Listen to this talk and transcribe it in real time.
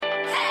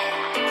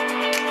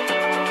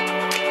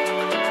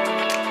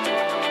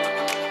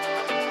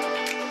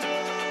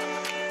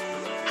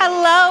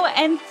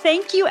And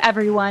thank you,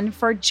 everyone,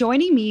 for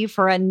joining me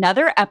for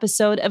another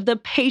episode of the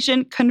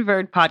Patient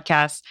Convert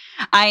podcast.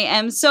 I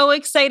am so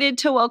excited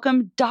to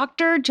welcome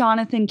Dr.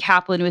 Jonathan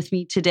Kaplan with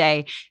me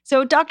today.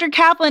 So, Dr.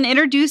 Kaplan,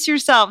 introduce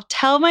yourself.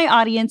 Tell my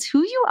audience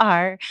who you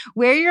are,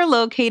 where you're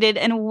located,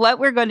 and what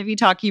we're going to be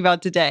talking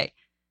about today.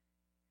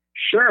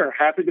 Sure.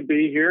 Happy to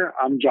be here.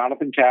 I'm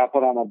Jonathan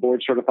Kaplan. I'm a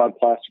board-certified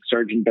plastic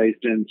surgeon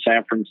based in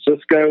San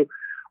Francisco.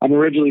 I'm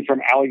originally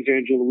from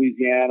Alexandria,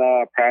 Louisiana.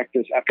 I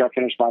practiced after I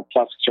finished my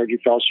plastic surgery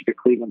fellowship at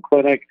Cleveland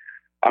Clinic.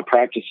 I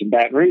practiced in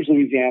Baton Rouge,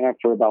 Louisiana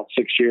for about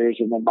 6 years.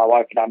 And then my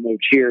wife and I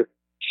moved here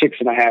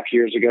 6.5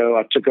 years ago.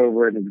 I took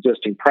over an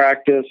existing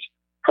practice,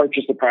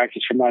 purchased the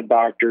practice from my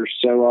doctor.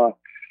 So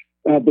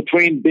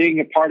between being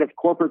a part of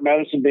corporate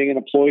medicine, being an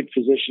employed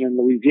physician in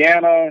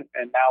Louisiana,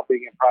 and now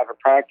being in private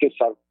practice,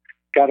 I've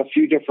got a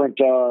few different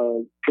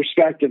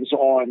perspectives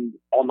on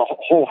the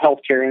whole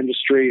healthcare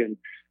industry and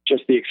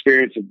just the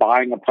experience of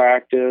buying a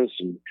practice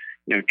and,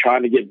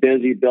 trying to get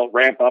busy,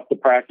 ramp up the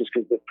practice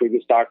because the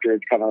previous doctor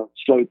had kind of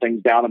slowed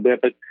things down a bit.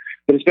 But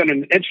it's been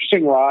an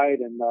interesting ride,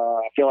 and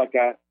I feel like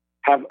I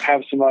have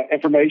some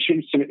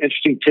information, some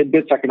interesting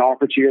tidbits I can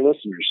offer to your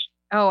listeners.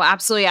 Oh,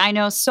 absolutely. I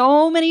know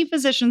so many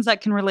physicians that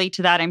can relate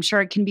to that. I'm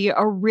sure it can be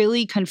a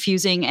really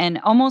confusing and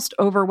almost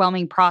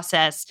overwhelming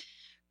process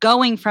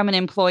going from an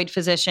employed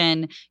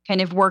physician,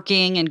 kind of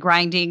working and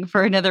grinding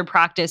for another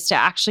practice to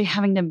actually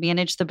having to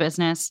manage the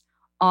business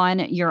on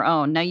your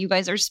own. Now, you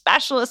guys are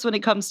specialists when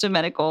it comes to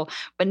medical,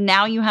 but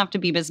now you have to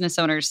be business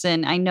owners.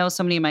 And I know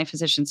so many of my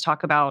physicians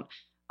talk about,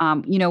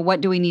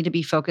 what do we need to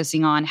be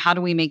focusing on? How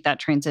do we make that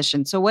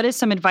transition? So what is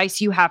some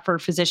advice you have for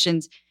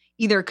physicians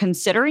either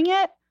considering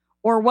it,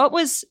 or what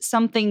was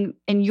something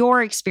in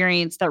your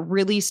experience that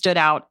really stood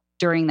out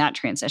during that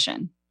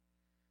transition?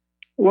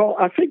 Well,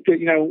 I think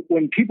that,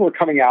 when people are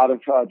coming out of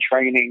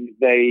training,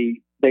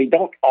 they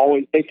don't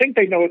always, they think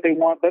they know what they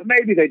want, but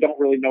maybe they don't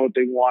really know what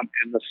they want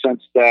in the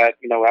sense that,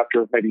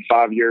 after maybe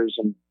 5 years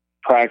in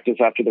practice,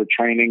 after their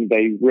training,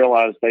 they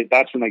realize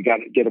that's when they got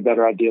to get a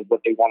better idea of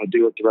what they want to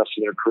do with the rest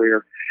of their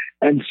career.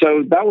 And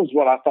so that was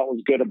what I thought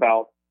was good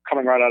about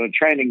coming right out of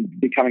training,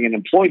 becoming an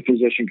employed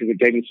physician, because it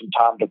gave me some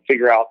time to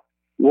figure out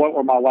what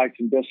were my likes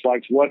and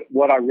dislikes,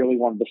 what I really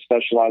wanted to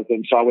specialize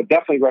in. So I would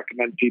definitely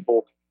recommend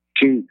people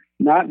to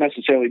not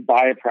necessarily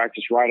buy a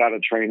practice right out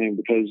of training,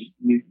 because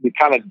you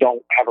kind of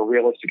don't have a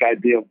realistic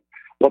idea of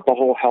what the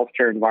whole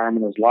healthcare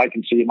environment is like.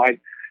 And so you might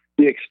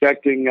be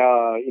expecting,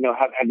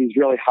 have these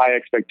really high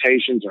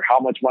expectations or how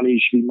much money you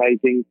should be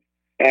making.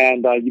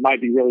 And you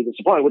might be really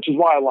disappointed, which is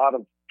why a lot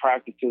of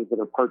practices that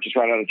are purchased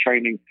right out of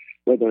training,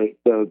 where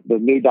the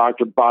new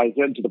doctor buys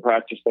into the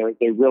practice,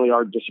 they really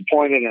are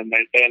disappointed, and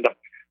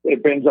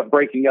it ends up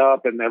breaking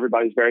up and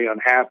everybody's very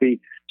unhappy.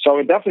 So I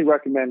would definitely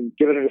recommend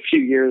giving it a few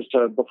years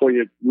before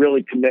you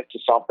really commit to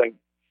something.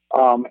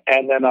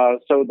 And then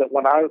so that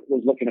when I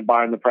was looking at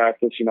buying the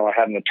practice, I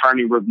had an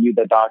attorney review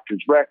the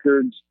doctor's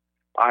records.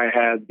 I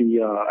had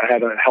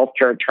a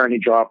healthcare attorney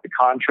draw up the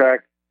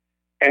contract,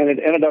 and it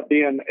ended up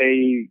being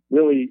a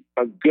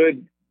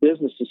good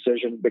business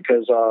decision,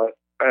 because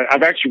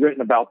I've actually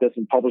written about this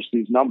and published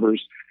these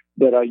numbers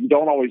that you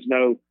don't always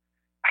know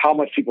how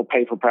much people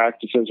pay for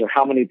practices or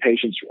how many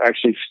patients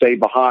actually stay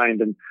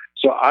behind. And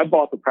so I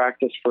bought the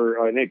practice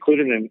and it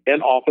included an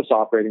in-office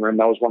operating room.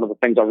 That was one of the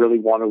things I really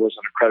wanted, was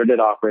an accredited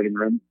operating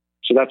room.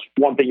 So that's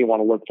one thing you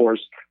want to look for,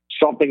 is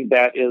something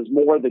that is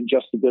more than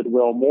just the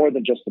goodwill, more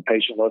than just the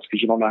patient list,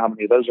 because you don't know how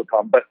many of those will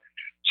come. But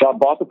so I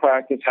bought the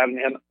practice, had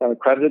an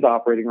accredited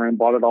operating room,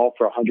 bought it all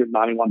for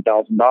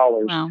 $191,000.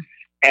 Wow.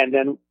 And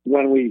then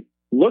when we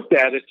looked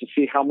at it to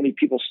see how many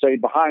people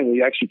stayed behind,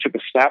 we actually took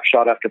a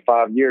snapshot after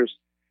 5 years.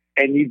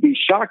 And you'd be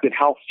shocked at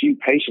how few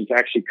patients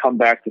actually come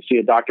back to see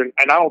a doctor. And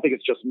I don't think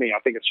it's just me. I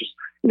think it's just,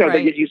 right.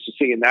 They get used to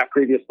seeing that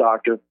previous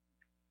doctor.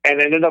 And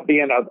it ended up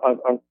being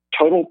a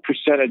total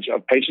percentage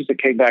of patients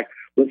that came back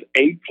was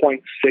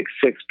 8.66%.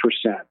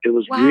 It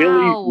was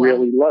Wow. really,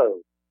 really low.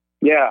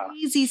 Yeah.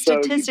 Crazy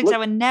statistics. I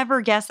would never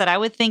guess that. I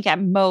would think at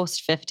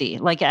most 50,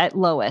 like at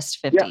lowest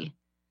 50. Yeah.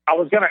 I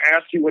was going to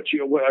ask you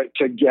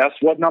to guess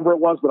what number it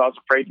was, but I was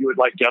afraid you would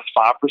guess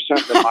 5%.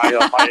 And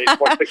my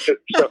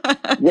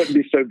 8.66% wouldn't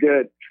be so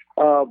good.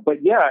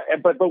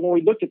 But when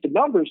we looked at the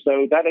numbers,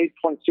 though, that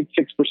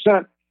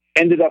 8.66%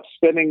 ended up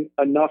spending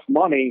enough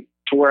money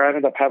to where I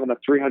ended up having a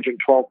 312%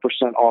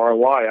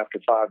 ROI after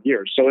 5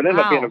 years. So it ended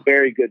up being a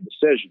very good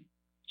decision.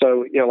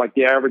 So,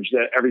 the average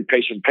that every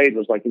patient paid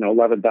was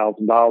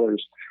 $11,000.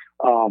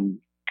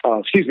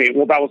 Excuse me.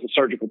 Well, that was the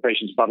surgical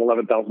patients, about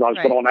 $11,000. Right.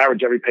 But on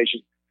average, every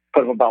patient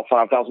put up about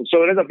 $5,000.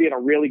 So it ended up being a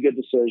really good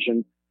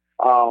decision.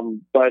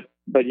 But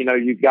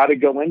you've got to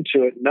go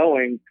into it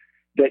knowing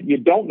that you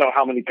don't know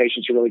how many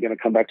patients are really going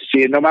to come back to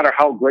see you. No matter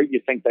how great you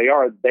think they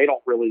are, they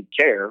don't really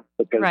care,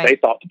 because right. they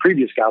thought the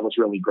previous guy was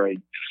really great.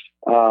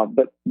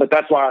 But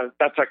that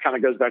kind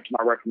of goes back to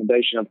my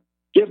recommendation of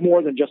get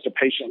more than just a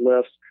patient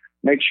list.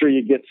 Make sure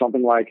you get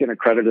something like an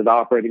accredited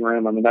operating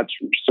room. I mean, that's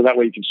so that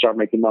way you can start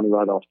making money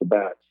right off the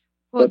bat.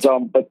 Well,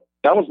 but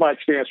that was my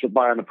experience with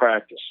buying the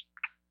practice.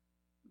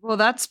 Well,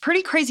 that's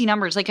pretty crazy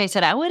numbers. Like I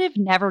said, I would have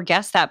never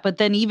guessed that. But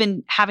then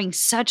even having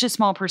such a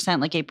small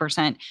percent, like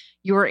 8%,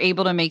 you were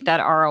able to make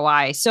that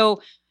ROI.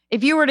 So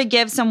if you were to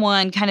give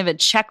someone kind of a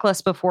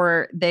checklist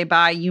before they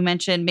buy, you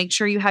mentioned make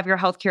sure you have your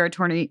healthcare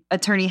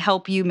attorney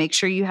help you, make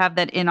sure you have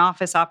that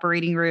in-office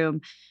operating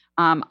room,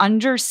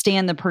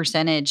 understand the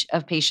percentage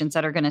of patients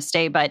that are going to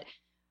stay. But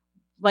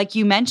like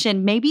you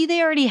mentioned, maybe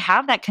they already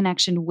have that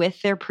connection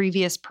with their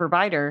previous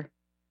provider.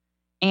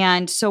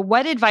 And so,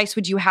 what advice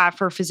would you have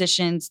for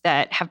physicians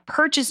that have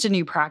purchased a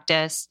new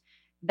practice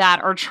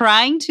that are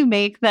trying to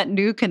make that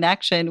new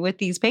connection with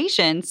these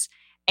patients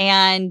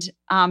and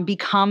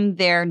become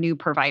their new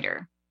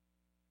provider?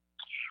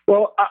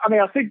 Well, I mean,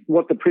 I think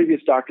what the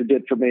previous doctor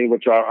did for me,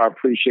 which I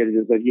appreciated,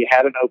 is that he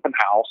had an open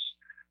house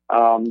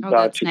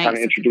to kind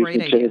of introduce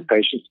me to his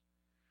patients.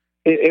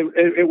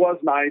 It was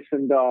nice,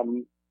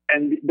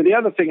 but the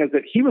other thing is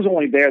that he was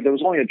only there. There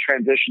was only a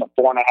transition of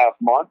 4.5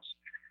 months.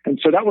 And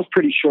so that was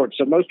pretty short.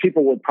 So most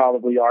people would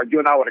probably argue,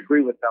 and I would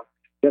agree with them,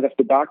 that if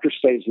the doctor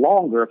stays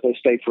longer, if they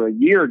stay for a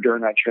year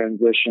during that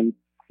transition,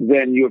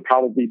 then you would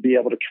probably be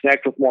able to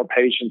connect with more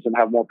patients and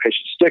have more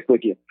patients stick with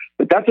you.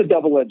 But that's a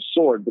double-edged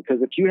sword,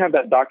 because if you have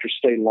that doctor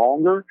stay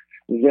longer,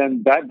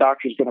 then that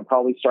doctor is going to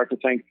probably start to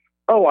think,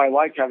 oh, I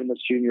like having this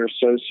junior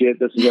associate.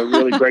 This is a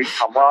really great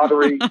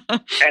camaraderie.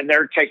 And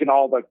they're taking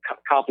all the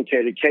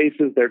complicated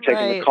cases. They're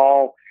taking the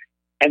call,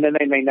 and then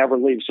they may never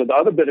leave. So the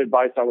other bit of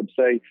advice I would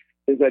say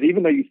is that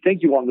even though you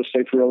think you want them to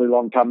stay for a really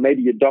long time,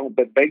 maybe you don't,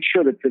 but make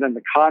sure that it's in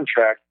the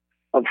contract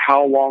of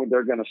how long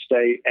they're going to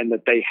stay and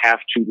that they have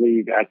to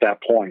leave at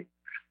that point,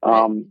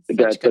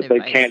 that they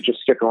can't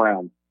just stick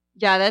around.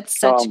 Yeah, that's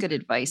such good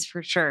advice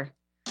for sure.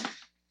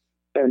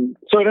 And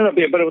so it ended up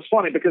being, but it was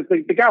funny because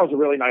the guy was a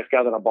really nice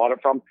guy that I bought it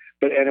from.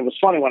 And it was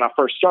funny when I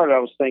first started, I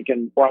was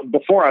thinking, well,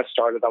 before I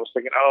started, I was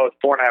thinking, oh, it's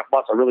 4.5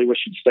 months. I really wish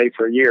you'd stay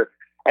for a year.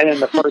 And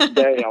then the first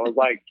day I was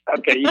like,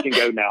 okay, you can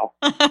go now.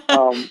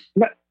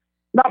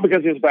 Not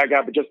because he was a bad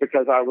guy, but just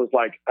because I was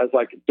like,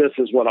 this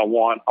is what I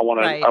want. I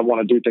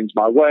want to do things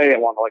my way. I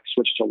want to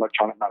switch to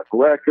electronic medical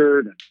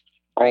record and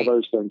all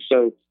those things.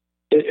 So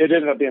it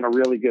ended up being a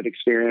really good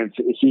experience.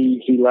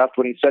 He left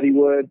when he said he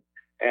would,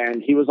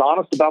 and he was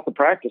honest about the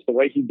practice. The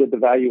way he did the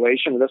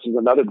valuation, and this is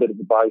another bit of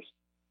advice,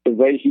 the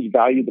way he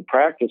valued the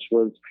practice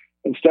was,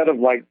 instead of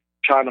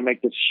trying to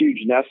make this huge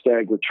nest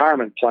egg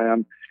retirement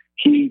plan,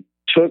 he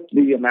took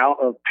the amount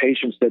of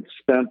patients that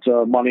spent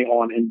money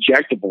on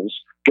injectables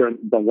during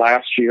the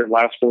last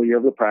full year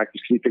of the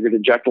practice. He figured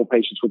injectable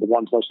patients were the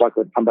ones most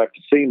likely to come back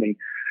to see me.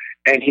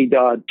 And he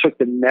took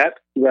the net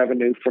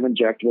revenue from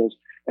injectables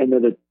and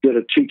then did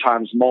a 2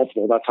 times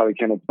multiple. That's how he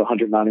came up with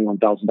the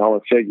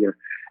 $191,000 figure.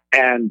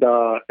 And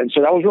so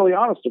that was really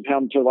honest of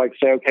him to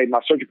say, okay, my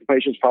surgical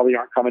patients probably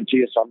aren't coming to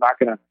you, so I'm not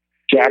going to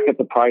jacket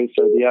the price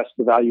or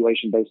the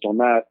valuation based on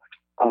that.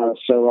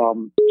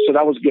 So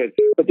that was good.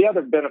 But the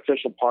other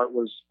beneficial part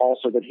was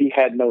also that he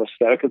had no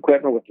aesthetic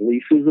equipment with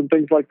leases and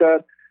things like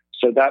that.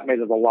 So that made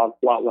it a lot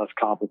less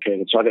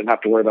complicated. So I didn't have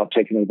to worry about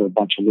taking over a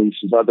bunch of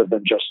leases other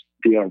than just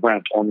the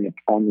rent on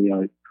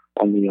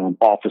the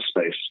office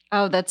space.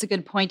 Oh, that's a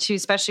good point too,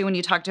 especially when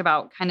you talked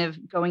about kind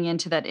of going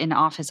into that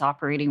in-office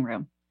operating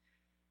room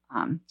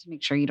to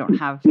make sure you don't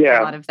have a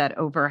lot of that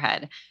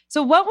overhead.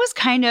 So what was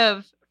kind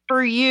of,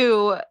 for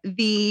you,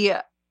 the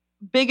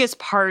biggest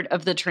part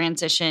of the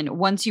transition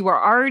once you were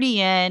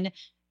already in,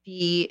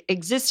 the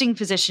existing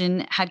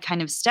physician had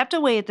kind of stepped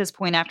away at this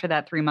point after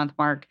that 3-month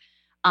mark,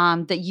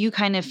 that you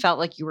kind of felt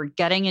like you were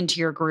getting into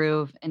your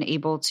groove and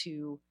able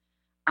to,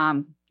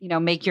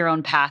 make your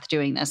own path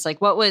doing this?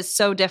 What was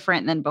so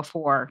different than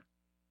before?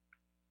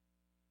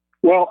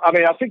 Well, I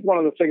mean, I think one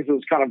of the things that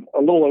was kind of a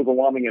little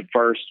overwhelming at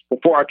first,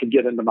 before I could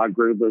get into my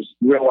groove, was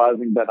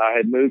realizing that I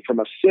had moved from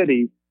a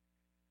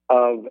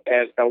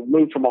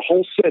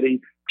whole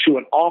city to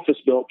an office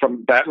built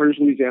from Baton Rouge,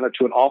 Louisiana,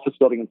 to an office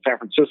building in San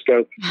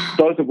Francisco,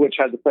 both of which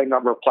had the same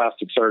number of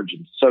plastic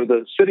surgeons. So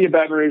the city of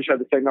Baton Rouge had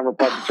the same number of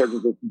plastic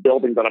surgeons as the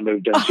building that I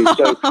moved into.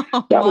 So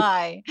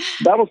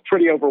that was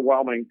pretty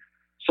overwhelming.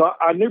 So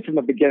I knew from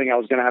the beginning I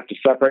was going to have to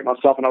separate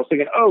myself. And I was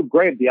thinking, oh,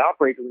 great, the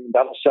operating room,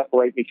 that'll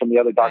separate me from the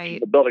other doctors in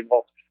the building.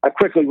 Well, I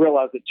quickly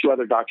realized that 2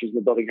 other doctors in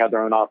the building had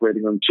their own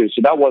operating room too.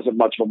 So that wasn't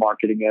much of a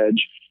marketing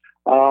edge.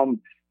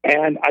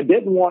 And I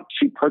didn't want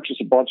to purchase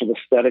a bunch of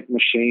aesthetic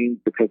machines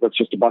because that's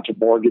just a bunch of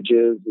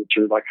mortgages that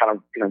you're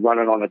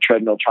running on a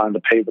treadmill trying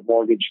to pay the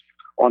mortgage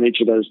on each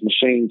of those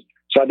machines.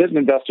 So I didn't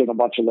invest in a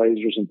bunch of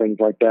lasers and things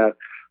like that.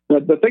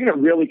 But the thing that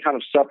really kind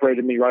of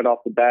separated me right off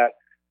the bat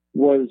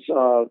was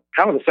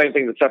kind of the same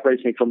thing that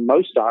separates me from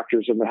most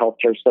doctors in the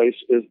healthcare space,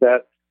 is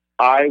that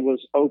I was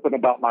open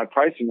about my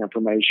pricing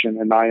information.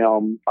 And I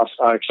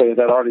actually had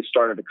already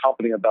started a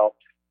company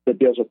that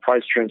deals with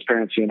price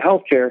transparency in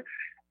healthcare.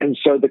 And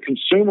so the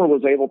consumer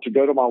was able to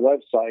go to my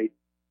website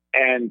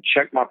and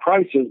check my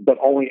prices, but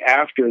only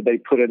after they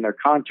put in their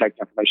contact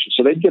information.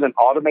 So they'd get an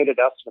automated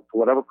estimate for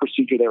whatever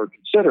procedure they were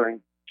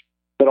considering,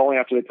 but only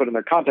after they put in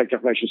their contact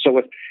information. So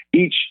with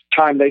each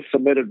time they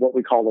submitted what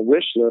we call a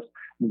wish list,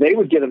 they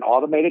would get an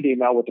automated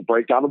email with a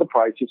breakdown of the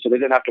prices. So they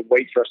didn't have to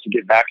wait for us to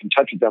get back in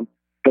touch with them.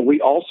 but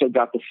we also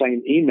got the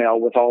same email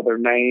with all their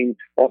name,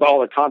 all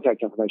their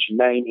contact information,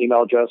 name,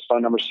 email address,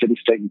 phone number, city,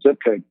 state, and zip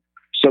code.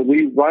 So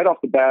we, right off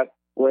the bat,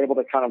 were able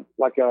to kind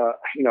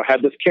of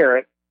had this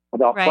carrot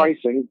about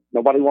pricing.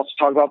 Nobody wants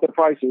to talk about their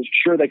prices.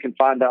 Sure, they can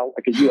find out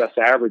like a U.S.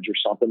 average or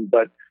something,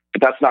 but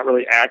that's not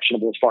really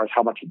actionable as far as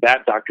how much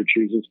that doctor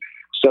chooses.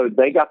 So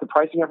they got the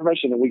pricing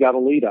information and we got a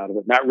lead out of it.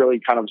 And that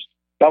really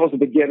that was the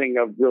beginning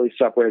of really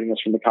separating us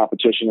from the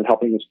competition and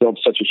helping us build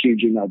such a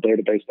huge email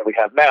database that we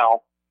have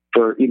now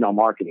for email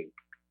marketing.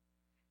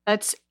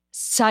 That's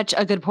such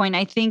a good point.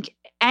 I think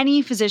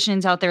any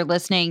physicians out there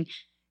listening,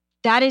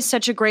 that is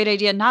such a great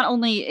idea. Not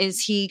only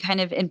is he kind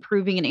of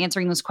improving and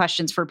answering those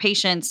questions for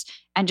patients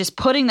and just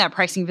putting that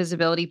pricing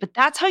visibility, but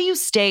that's how you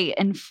stay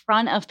in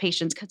front of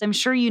patients. Because I'm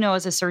sure,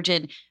 as a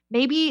surgeon,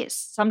 maybe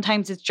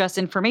sometimes it's just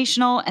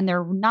informational and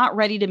they're not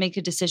ready to make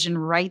a decision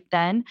right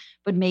then,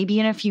 but maybe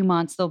in a few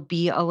months, they'll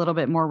be a little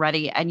bit more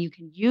ready. And you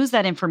can use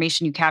that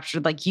information you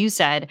captured, like you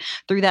said,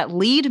 through that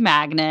lead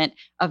magnet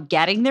of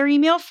getting their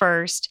email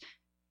first,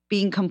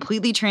 being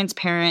completely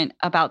transparent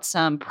about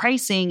some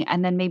pricing,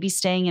 and then maybe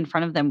staying in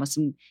front of them with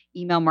some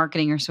email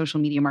marketing or social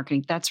media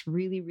marketing. That's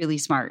really, really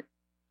smart.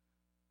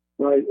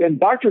 Right. And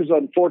doctors,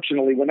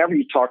 unfortunately, whenever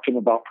you talk to them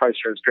about price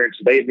transparency,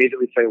 they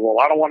immediately say, well,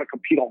 I don't want to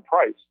compete on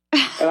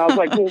price. And I was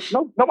like, well,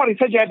 no, nobody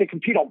said you had to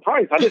compete on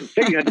price. I didn't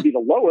say you had to be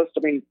the lowest.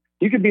 I mean,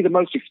 you could be the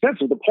most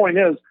expensive. The point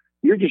is,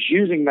 you're just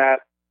using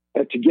that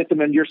to get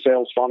them into your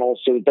sales funnel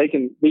so that they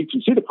can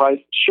see the price,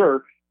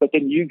 sure, but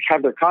then you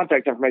have their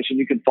contact information.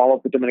 You can follow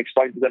up with them and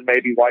explain to them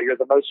maybe why you're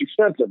the most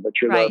expensive, but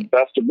you're the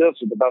best of this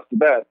or the best of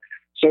that.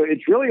 So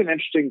it's really an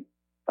interesting,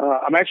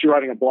 I'm actually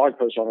writing a blog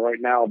post on it right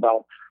now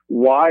about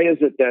why is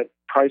it that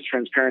price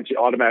transparency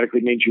automatically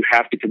means you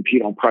have to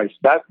compete on price.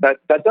 That's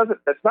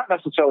not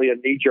necessarily a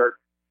knee-jerk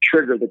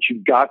trigger that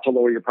you've got to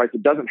lower your price.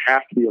 It doesn't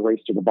have to be a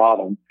race to the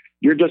bottom.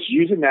 You're just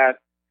using that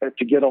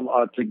to get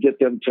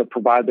them to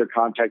provide their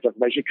contact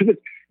information. Because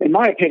in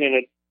my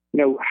opinion,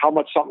 how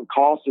much something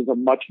costs is a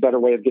much better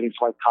way of getting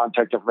some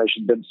contact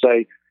information than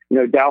say,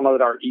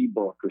 download our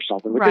ebook or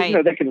something.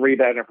 Because, they can read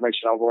that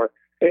information over.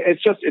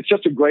 It's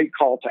just a great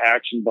call to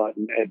action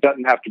button. It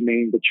doesn't have to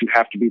mean that you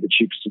have to be the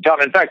cheapest in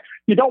town. In fact,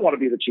 you don't want to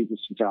be the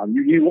cheapest in town.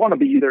 You want to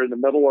be either in the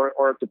middle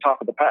or at the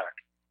top of the pack.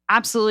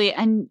 Absolutely.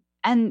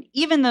 And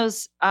even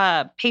those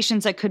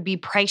patients that could be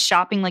price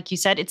shopping, like you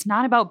said, it's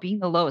not about being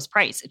the lowest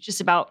price. It's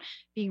just about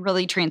being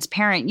really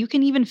transparent. You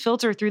can even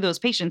filter through those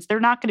patients. They're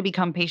not going to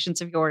become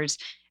patients of yours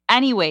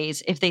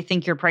anyways if they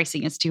think your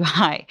pricing is too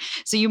high.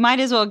 So you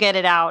might as well get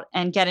it out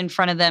and get in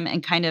front of them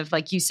and kind of,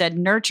 like you said,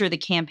 nurture the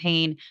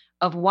campaign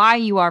of why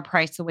you are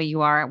priced the way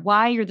you are,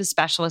 why you're the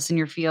specialist in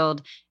your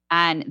field.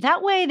 And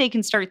that way they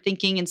can start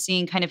thinking and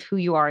seeing kind of who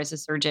you are as a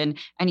surgeon.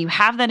 And you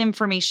have that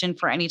information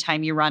for any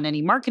time you run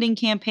any marketing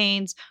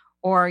campaigns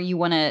or you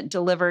want to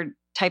deliver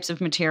types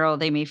of material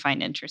they may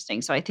find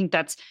interesting. So I think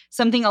that's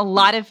something a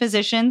lot of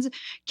physicians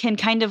can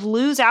kind of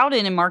lose out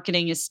in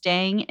marketing, is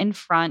staying in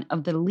front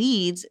of the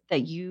leads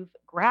that you've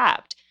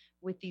grabbed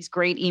with these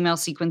great email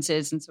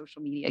sequences and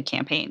social media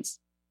campaigns.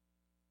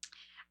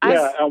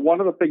 And one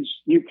of the things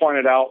you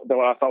pointed out, though,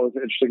 I thought was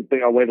an interesting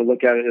thing, a way to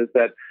look at it is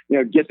that,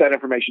 get that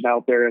information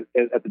out there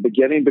at the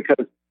beginning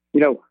because,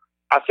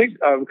 I think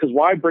because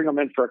why bring them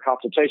in for a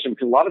consultation?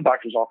 Because a lot of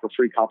doctors offer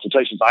free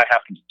consultations. I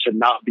happen to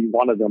not be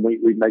one of them.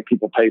 We make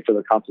people pay for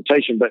the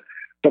consultation, but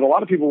a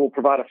lot of people will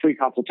provide a free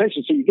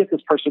consultation. So you get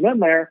this person in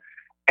there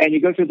and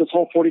you go through this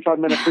whole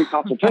 45-minute free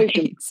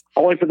consultation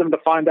only for them to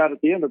find out at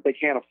the end that they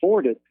can't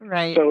afford it.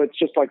 Right. So it's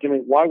just like,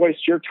 why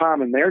waste your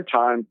time and their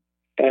time?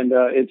 And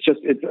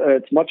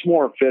it's much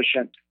more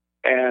efficient.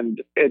 And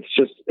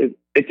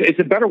it's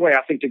a better way,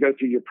 I think, to go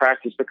through your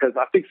practice because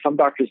I think some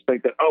doctors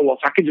think that, if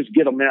I can just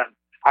get them in,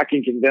 I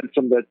can convince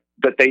them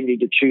that they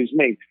need to choose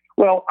me.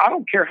 Well, I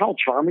don't care how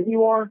charming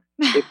you are.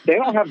 If they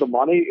don't have the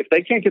money, if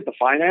they can't get the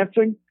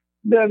financing,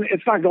 then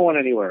it's not going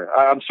anywhere.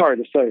 I'm sorry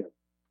to say it.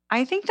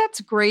 I think that's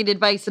great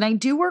advice. And I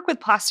do work with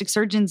plastic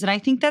surgeons. And I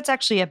think that's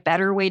actually a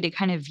better way to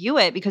kind of view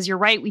it because you're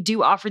right. We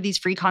do offer these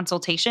free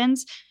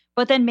consultations,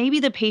 but then maybe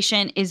the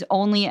patient is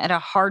only at a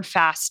hard,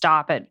 fast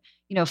stop at,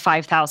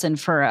 $5,000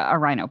 for a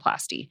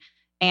rhinoplasty.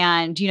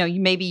 And,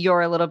 maybe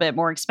you're a little bit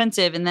more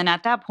expensive. And then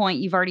at that point,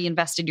 you've already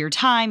invested your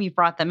time. You've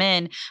brought them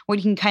in where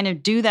you can kind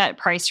of do that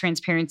price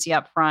transparency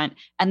up front.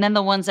 And then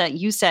the ones that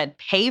you said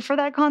pay for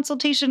that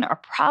consultation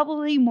are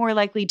probably more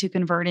likely to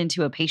convert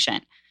into a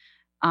patient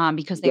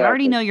because they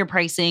already know your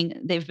pricing.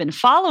 They've been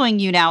following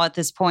you now at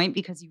this point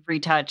because you've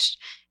retouched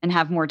and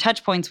have more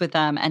touch points with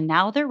them. And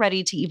now they're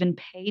ready to even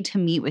pay to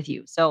meet with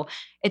you. So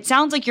it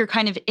sounds like you're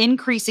kind of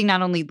increasing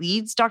not only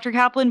leads, Dr.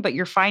 Kaplan, but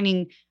you're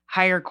finding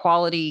higher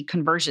quality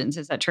conversions.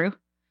 Is that true?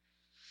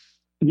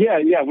 Yeah.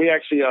 We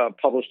actually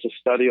published a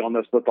study on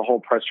this with the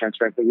whole price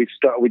transparency.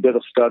 We did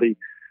a study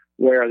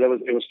where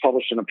it was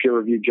published in a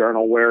peer-reviewed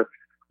journal where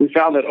we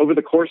found that over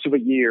the course of a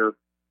year,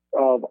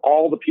 of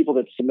all the people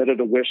that submitted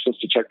a wish list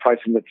to check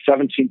pricing, that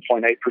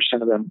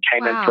 17.8% of them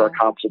came in for a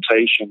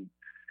consultation.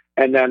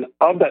 And then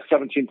of that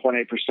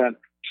 17.8%,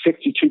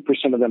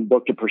 62% of them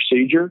booked a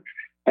procedure.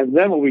 And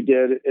then what we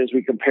did is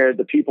we compared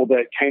the people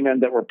that came in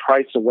that were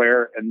price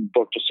aware and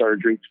booked a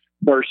surgery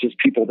versus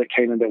people that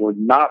came in that were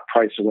not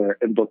price aware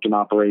and booked an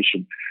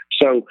operation.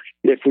 So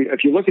if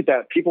you look at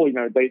that, people,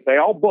 they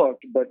all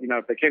booked, but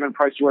if they came in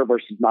price aware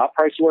versus not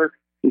price aware,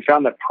 we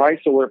found that price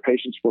aware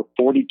patients were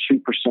 42%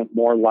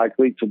 more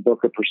likely to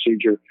book a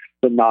procedure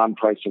than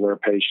non-price aware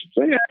patients.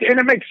 And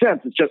it makes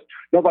sense. It's just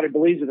nobody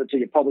believes it until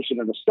you publish it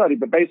in a study.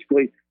 But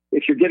basically,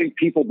 if you're getting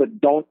people that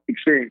don't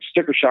experience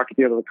sticker shock at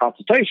the end of the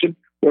consultation,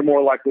 they're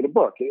more likely to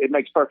book. It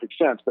makes perfect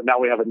sense. But now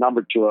we have a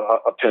number to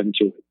append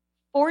to it.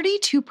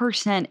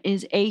 42%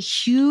 is a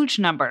huge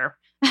number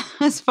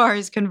as far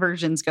as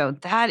conversions go.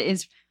 That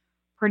is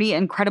pretty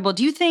incredible.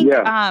 Do you think,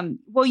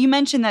 well, you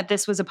mentioned that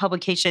this was a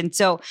publication,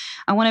 so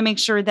I want to make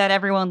sure that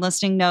everyone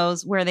listening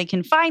knows where they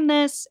can find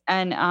this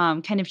and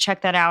kind of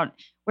check that out.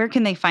 Where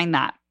can they find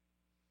that?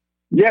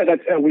 Yeah,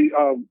 that's we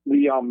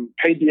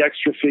paid the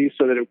extra fee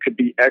so that it could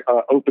be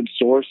open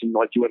source and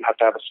like you wouldn't have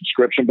to have a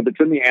subscription, but it's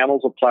in the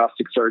Annals of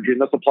Plastic Surgery,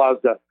 and this applies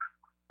to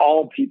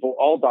all people,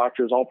 all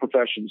doctors, all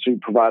professions who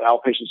provide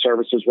outpatient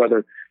services,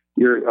 whether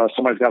you're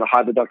somebody's got a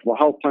high deductible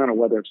health plan or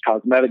whether it's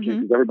cosmetic,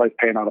 because everybody's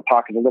paying out of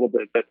pocket a little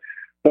bit. But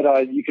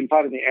you can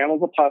find it in the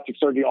Annals of Plastic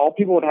Surgery. All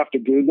people would have to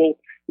Google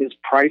is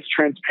price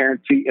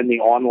transparency in the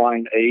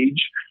online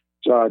age.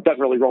 It doesn't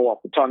really roll off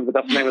the tongue, but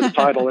that's the name of the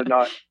title.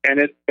 And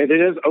it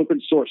is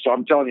open source. So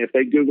I'm telling you, if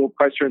they Google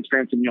price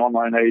transparency in the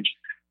online age,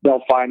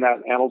 they'll find that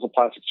Annals of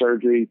Plastic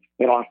Surgery.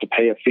 They don't have to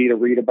pay a fee to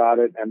read about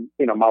it. And,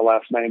 my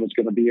last name is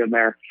going to be in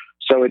there.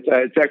 So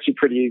it's actually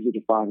pretty easy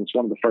to find. It's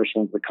one of the first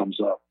ones that comes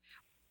up.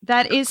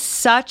 That is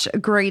such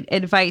great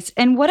advice.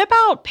 And what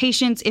about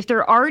patients, if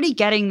they're already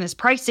getting this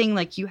pricing,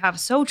 like you have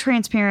so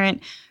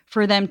transparent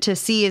for them to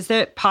see, is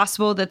it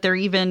possible that they're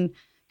even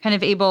kind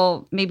of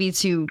able maybe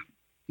to,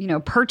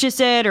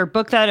 purchase it or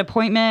book that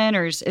appointment?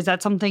 Or is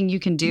that something you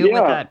can do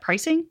with that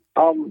pricing?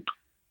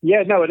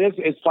 Yeah, no, it is.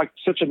 It's like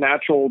such a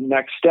natural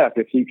next step.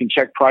 If you can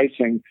check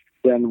pricing,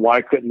 then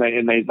why couldn't they?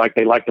 And they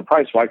like the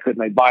price. Why couldn't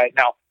they buy it?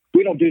 Now,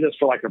 we don't do this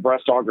for like a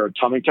breast aug or a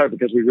tummy tuck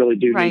because we really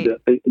do need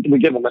to, we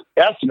give them an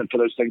estimate for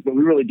those things, but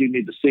we really do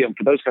need to see them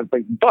for those kinds of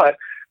things. But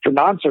for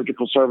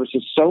non-surgical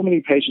services, so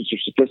many patients are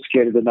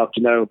sophisticated enough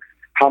to know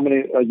how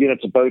many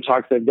units of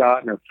Botox they've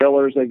gotten or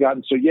fillers they've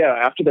gotten. So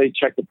after they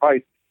check the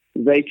price,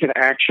 they can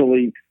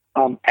actually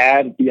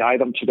add the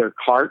item to their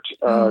cart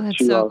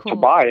to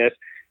buy it.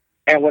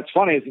 And what's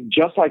funny is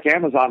just like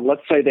Amazon,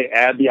 let's say they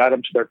add the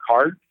item to their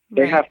cart,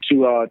 they have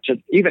to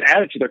even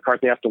add it to their cart,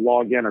 they have to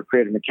log in or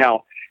create an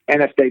account.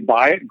 And if they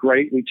buy it,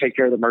 great. We take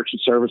care of the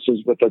merchant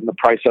services within the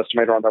price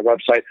estimator on their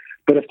website.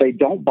 But if they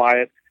don't buy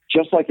it,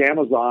 just like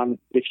Amazon,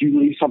 if you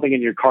leave something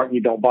in your cart and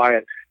you don't buy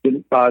it,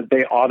 then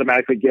they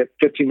automatically get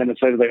 15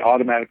 minutes later, they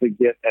automatically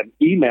get an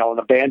email, an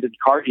abandoned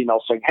cart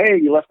email saying, hey,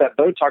 you left that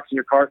Botox in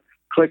your cart.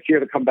 Click here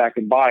to come back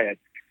and buy it.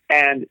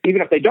 And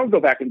even if they don't go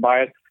back and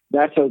buy it,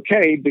 that's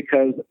okay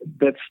because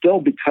that's still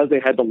because they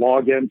had to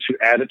log in to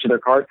add it to their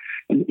cart.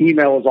 An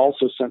email is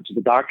also sent to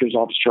the doctor's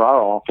office, to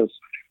our office,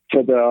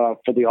 for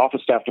the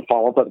office staff to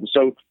follow up with them.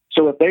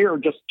 So if they are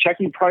just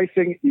checking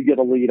pricing, you get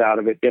a lead out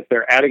of it. If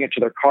they're adding it to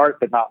their cart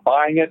but not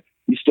buying it,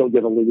 you still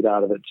get a lead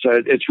out of it.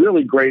 So it's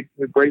really great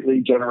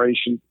lead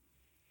generation.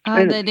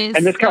 Oh, that is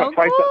and this so kind of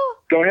price. Cool.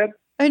 Go ahead.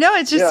 I know,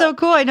 it's just so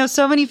cool. I know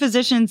so many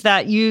physicians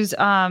that use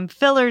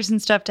fillers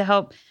and stuff to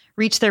help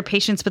reach their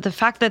patients, but the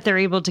fact that they're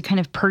able to kind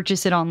of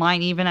purchase it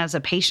online, even as a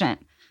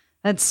patient,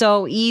 that's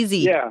so easy.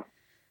 Yeah.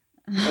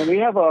 And we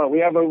have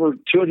over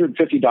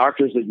 250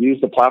 doctors that use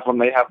the platform.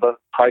 They have the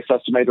price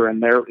estimator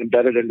and they're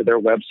embedded into their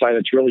website.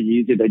 It's really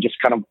easy. They just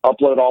kind of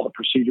upload all the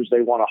procedures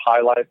they want to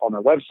highlight on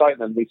their website,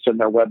 and then we send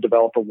their web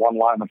developer one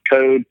line of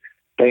code.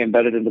 They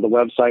embed it into the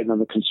website, and then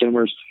the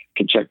consumers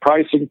can check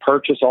pricing,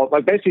 purchase all.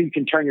 Like basically, you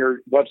can turn your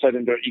website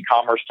into an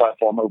e-commerce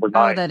platform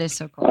overnight. Oh, that is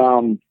so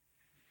cool.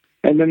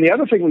 And then the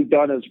other thing we've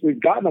done is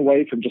we've gotten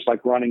away from just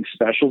like running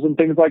specials and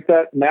things like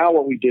that. Now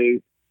what we do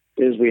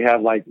is we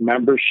have like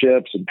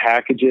memberships and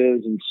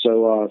packages. And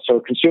so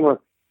a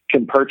consumer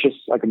can purchase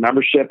like a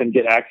membership and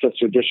get access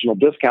to additional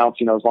discounts,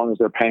 as long as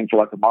they're paying for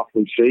like a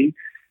monthly fee.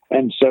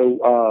 And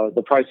so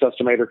the price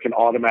estimator can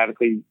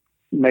automatically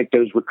make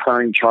those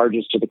recurring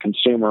charges to the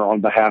consumer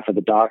on behalf of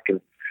the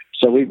doctor.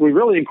 So we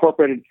really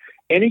incorporated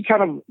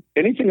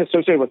anything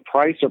associated with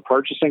price or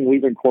purchasing.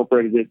 We've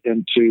incorporated it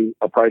into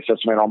a price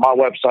estimator on my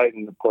website,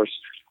 and of course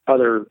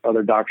other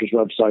doctors'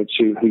 websites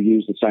who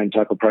use the same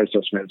type of price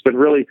estimate. It's been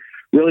really,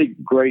 really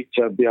great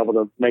to be able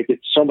to make it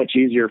so much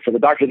easier for the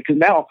doctor, because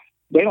now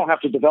they don't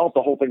have to develop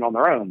the whole thing on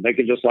their own. They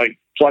can just like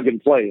plug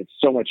and play. It's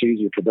so much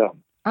easier for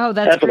them. Oh,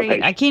 that's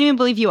great. I can't even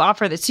believe you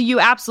offer this. So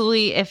you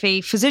absolutely, if a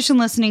physician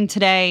listening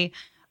today,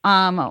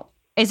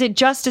 is it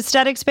just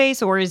aesthetic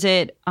space, or is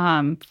it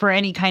for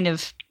any kind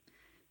of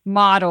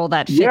model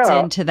that fits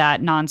into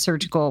that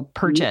non-surgical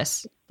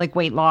purchase, like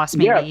weight loss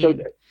maybe? Yeah, so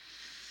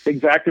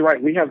exactly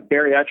right. We have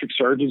bariatric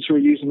surgeons who are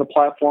using the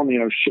platform,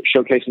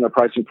 showcasing their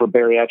pricing for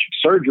bariatric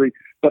surgery,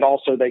 but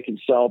also they can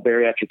sell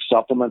bariatric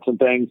supplements and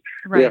things.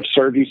 Right. We have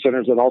surgery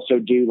centers that also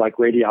do like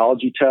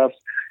radiology tests.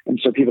 And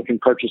so people can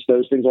purchase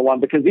those things online,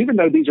 because even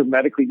though these are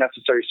medically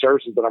necessary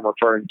services that I'm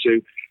referring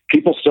to,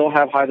 people still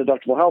have high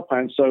deductible health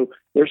plans. So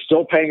they're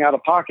still paying out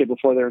of pocket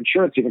before their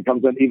insurance even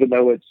comes in, even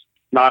though it's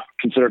not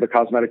considered a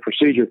cosmetic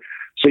procedure.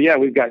 So yeah,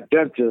 we've got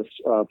dentists,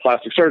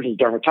 plastic surgeons,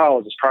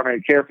 dermatologists,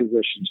 primary care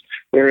physicians,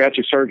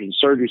 bariatric surgeons,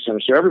 surgery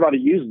centers. So everybody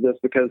uses this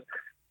because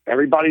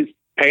everybody's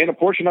paying a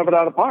portion of it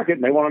out of pocket,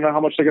 and they want to know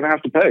how much they're going to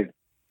have to pay.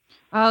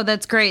 Oh,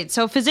 that's great.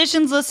 So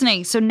physicians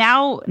listening, so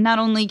now not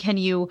only can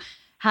you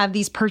have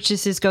these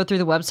purchases go through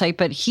the website,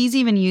 but he's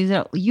even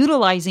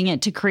utilizing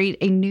it to create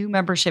a new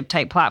membership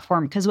type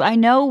platform. Because I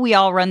know we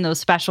all run those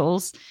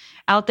specials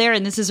out there,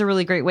 and this is a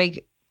really great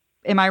way,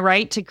 am I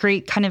right, to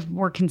create kind of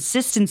more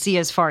consistency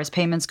as far as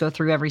payments go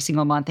through every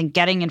single month and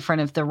getting in front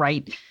of the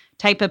right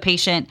type of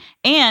patient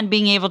and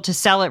being able to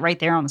sell it right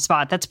there on the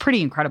spot. That's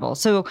pretty incredible.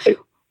 So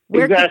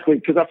exactly,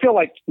 because I feel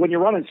like when you're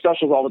running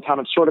specials all the time,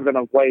 it sort of in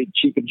a way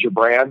cheapens your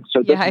brand.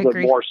 So this is a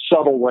more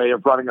subtle way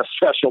of running a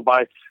special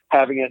by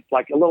having it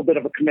like a little bit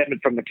of a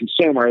commitment from the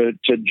consumer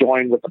to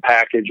join with the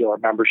package or a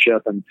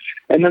membership. And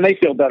then they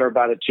feel better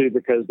about it too,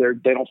 because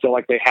they don't feel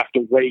like they have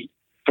to wait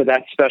for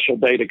that special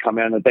day to come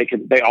in, that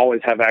they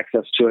always have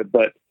access to it,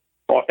 but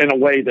in a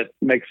way that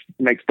makes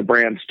the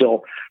brand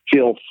still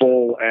feel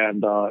full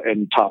and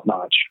top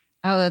notch.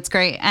 Oh, that's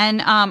great.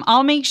 And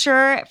I'll make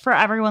sure for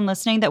everyone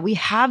listening that we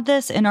have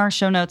this in our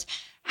show notes,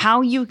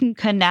 how you can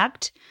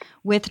connect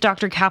with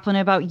Dr. Kaplan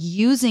about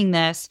using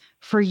this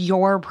for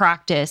your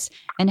practice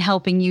and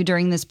helping you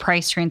during this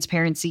price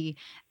transparency,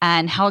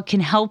 and how it can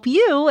help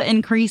you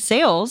increase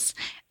sales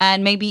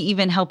and maybe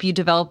even help you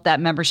develop that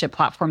membership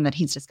platform that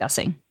he's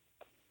discussing.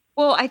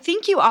 Well, I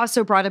think you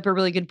also brought up a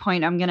really good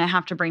point. I'm going to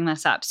have to bring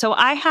this up. So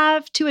I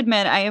have to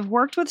admit, I have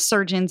worked with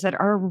surgeons that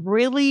are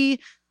really,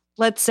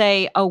 let's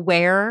say,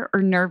 aware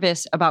or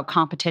nervous about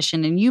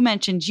competition. And you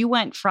mentioned you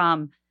went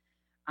from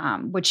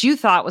what you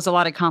thought was a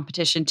lot of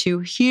competition to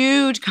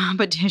huge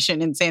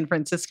competition in San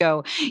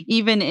Francisco,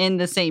 even in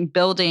the same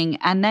building.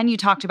 And then you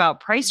talked about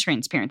price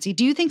transparency.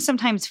 Do you think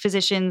sometimes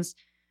physicians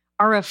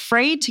are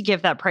afraid to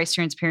give that price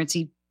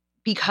transparency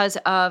because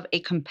of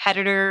a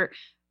competitor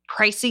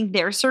pricing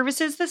their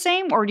services the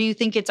same? Or do you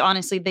think it's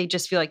honestly, they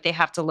just feel like they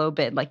have to low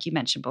bid, like you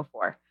mentioned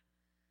before?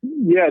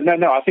 Yeah,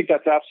 no, I think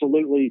that's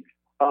absolutely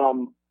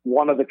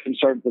one of the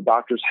concerns the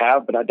doctors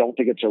have, but I don't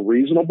think it's a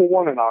reasonable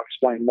one, and I'll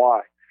explain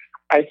why.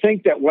 I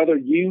think that whether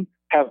you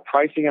have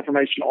pricing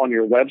information on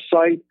your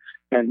website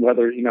and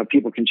whether,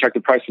 people can check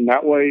the pricing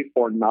that way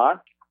or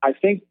not, I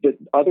think that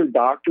other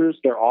doctors,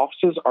 their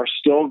offices are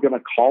still going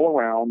to call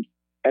around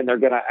and they're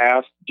going to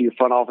ask, do your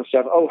front office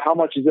staff, oh, how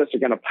much is this? They're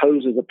going to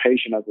pose as a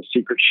patient as a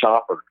secret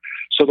shopper.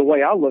 So the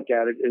way I look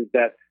at it is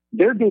that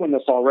they're doing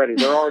this already.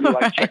 They're already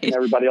right. Checking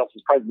everybody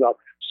else's prices out.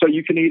 So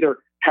you can either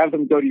have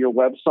them go to your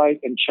website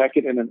and check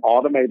it in an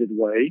automated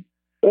way,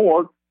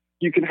 or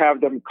you can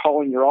have them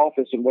calling your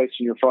office and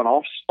wasting your front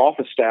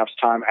office staff's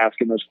time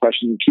asking those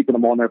questions and keeping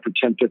them on there for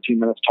 10, 15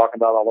 minutes talking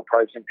about all the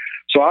pricing.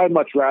 So I'd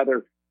much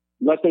rather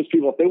let those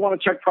people, if they want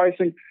to check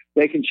pricing,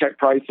 they can check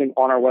pricing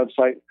on our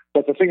website.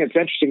 But the thing that's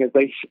interesting is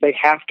they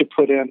have to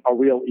put in a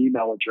real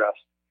email address,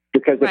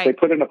 because if they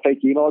put in a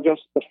fake email address,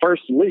 the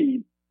first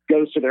lead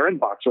goes to their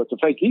inbox. So it's a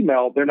fake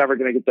email. They're never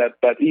going to get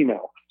that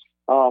email.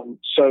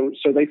 So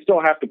they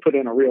still have to put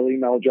in a real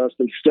email address.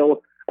 They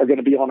still are going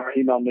to be on our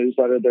email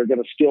newsletter. They're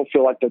going to still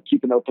feel like they're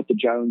keeping up with the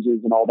Joneses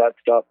and all that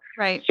stuff.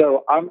 Right.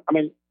 So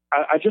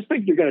I just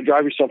think you're going to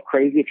drive yourself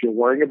crazy if you're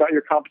worrying about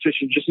your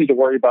competition. You just need to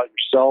worry about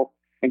yourself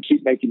and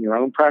keep making your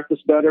own practice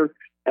better.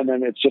 And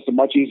then it's just a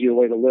much easier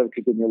way to live,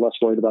 because then you're less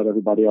worried about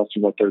everybody else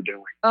and what they're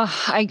doing.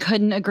 Oh, I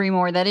couldn't agree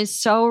more. That is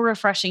so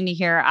refreshing to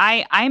hear.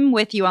 I'm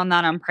with you on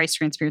that, on price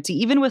transparency.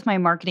 Even with my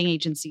marketing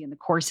agency and the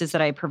courses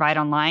that I provide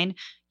online,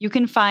 you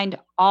can find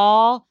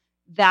all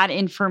that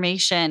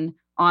information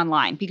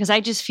online, because I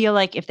just feel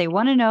like if they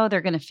want to know,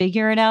 they're going to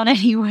figure it out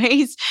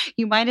anyways.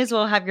 You might as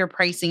well have your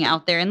pricing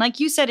out there. And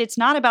like you said, it's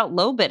not about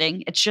low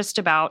bidding. It's just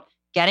about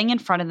getting in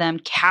front of them,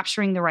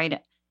 capturing the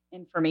right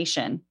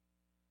information.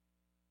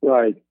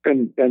 Right.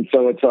 And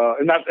so it's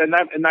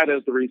that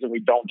is the reason we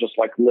don't just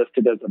like list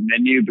it as a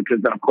menu, because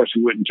then of course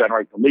we wouldn't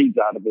generate the leads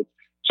out of it.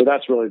 So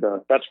that's really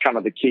that's kind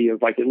of the key, is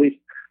like at least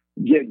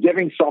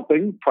giving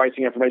something,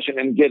 pricing information,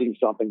 and getting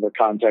something, the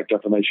contact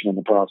information in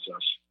the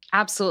process.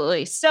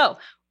 Absolutely. So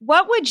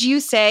what would you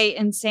say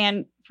in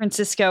San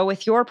Francisco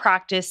with your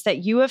practice that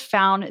you have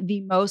found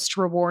the most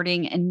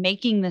rewarding in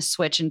making this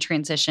switch and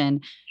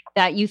transition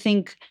that you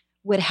think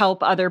would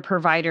help other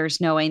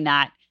providers knowing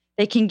that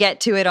they can get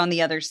to it on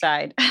the other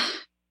side?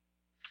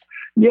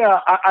 Yeah,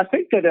 I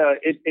think that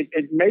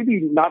it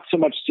maybe not so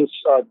much to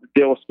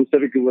deal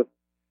specifically with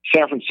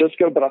San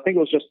Francisco, but I think it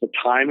was just the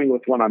timing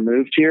with when I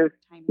moved here,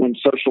 when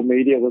social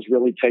media was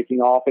really taking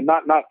off, and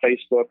not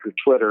Facebook or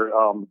Twitter,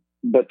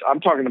 but I'm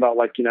talking about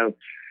like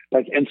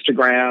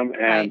Instagram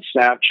and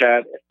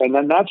Snapchat. And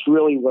then that's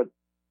really what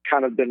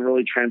kind of been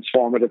really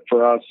transformative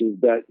for us, is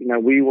that,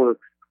 we were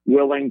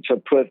willing to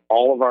put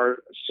all of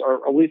or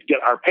at least get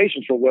our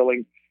patients were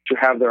willing to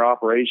have their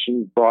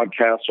operations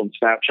broadcast on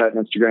Snapchat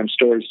and Instagram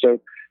stories. So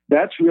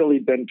that's really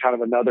been kind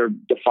of another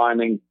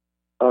defining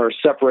or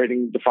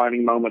separating,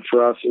 defining moment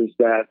for us is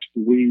that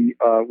we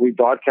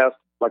broadcast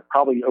like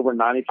probably over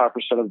 95%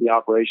 of the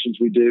operations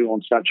we do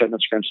on Snapchat and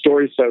Instagram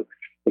stories. So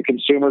the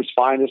consumers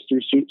find us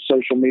through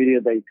social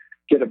media. They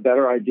get a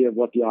better idea of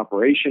what the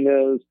operation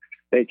is.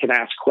 They can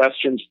ask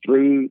questions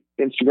through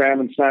Instagram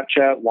and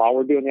Snapchat while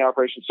we're doing the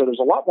operation. So there's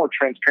a lot more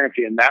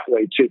transparency in that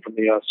way too, from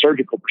the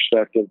surgical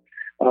perspective,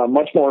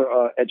 much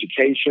more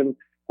education.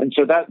 And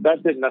so that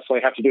didn't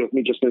necessarily have to do with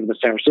me just moving to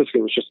San Francisco.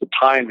 It was just the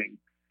timing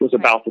was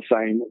about the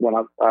same when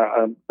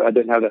I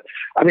didn't have that.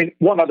 I mean,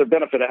 one other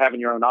benefit of having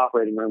your own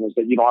operating room is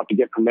that you don't have to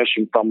get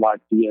permission from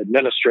like the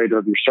administrator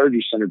of your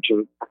surgery center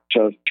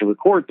to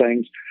record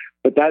things.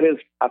 But that is,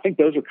 I think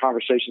those are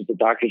conversations that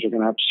doctors are going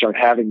to have to start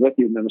having with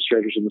the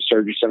administrators in the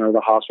surgery center or the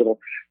hospital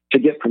to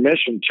get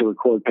permission to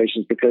record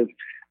patients, because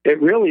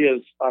it really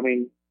is, I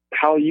mean,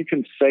 how you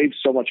can save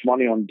so much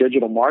money on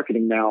digital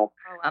marketing now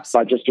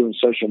by just doing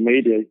social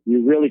media.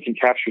 You really can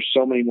capture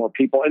so many more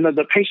people. And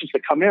the patients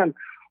that come in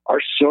are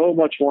so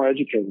much more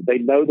educated. They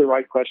know the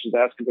right questions to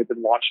ask because they've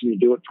been watching you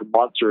do it for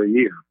months or a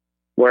year.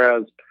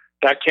 Whereas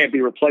that can't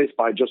be replaced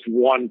by just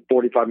one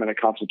 45-minute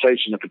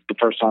consultation if it's the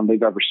first time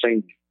they've ever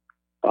seen you.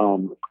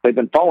 They've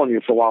been following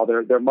you for a while.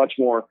 They're much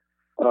more,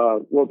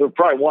 they're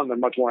probably they're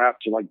much more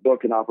apt to like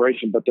book an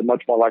operation, but they're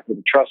much more likely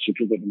to trust you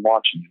because they've been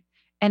watching you.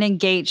 And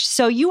engaged.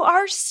 So you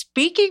are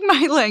speaking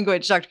my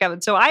language, Dr.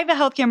 Kevin. So I have a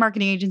healthcare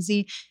marketing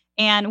agency,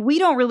 and we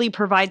don't really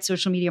provide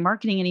social media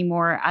marketing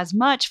anymore as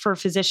much for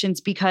physicians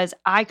because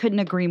I couldn't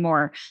agree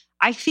more.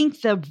 I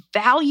think the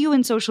value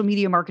in social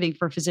media marketing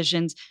for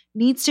physicians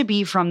needs to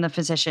be from the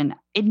physician.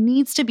 It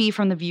needs to be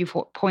from the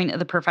viewpoint of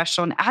the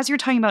professional. And as you're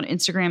talking about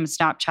Instagram and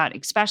Snapchat,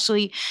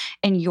 especially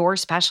in your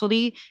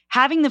specialty,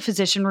 having the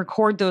physician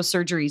record those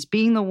surgeries,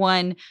 being the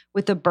one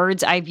with the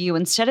bird's eye view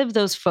instead of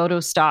those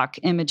photo stock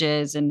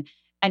images. And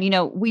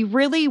we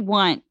really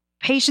want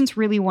patients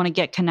really want to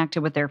get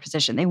connected with their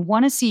physician. They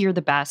want to see you're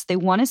the best. They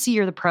want to see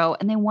you're the pro,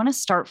 and they want to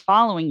start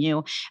following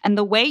you. And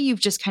the way you've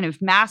just kind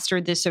of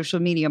mastered this social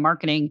media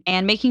marketing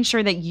and making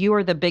sure that you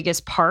are the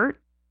biggest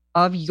part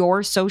of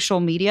your social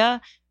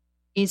media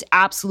is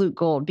absolute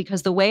gold,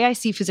 because the way I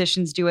see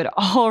physicians do it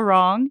all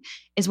wrong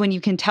is when you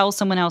can tell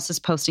someone else is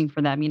posting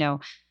for them,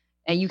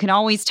 and you can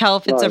always tell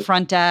if it's a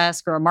front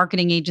desk or a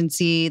marketing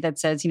agency that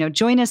says,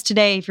 join us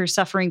today if you're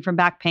suffering from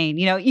back pain.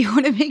 You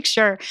want to make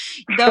sure,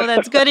 though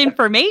that's good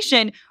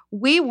information,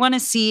 we want to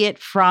see it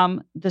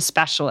from the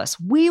specialist.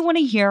 We want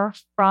to hear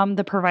from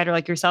the provider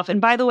like yourself. And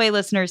by the way,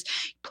 listeners,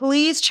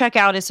 please check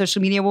out his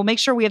social media. We'll make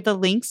sure we have the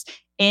links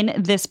in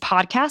this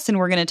podcast, and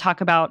we're going to talk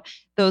about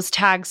those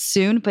tags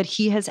soon. But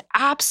he has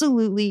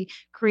absolutely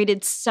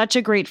created such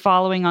a great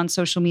following on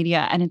social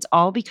media, and it's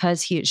all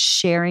because he is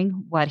sharing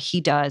what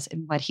he does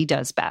and what he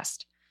does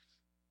best.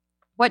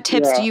 What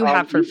tips do you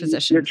have for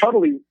physicians? You're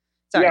totally,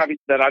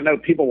 that I know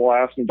people will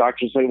ask me,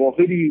 doctors say, well,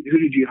 who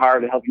did you hire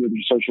to help you with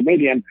your social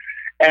media?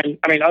 And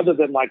I mean, other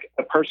than like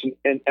a person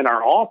in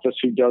our office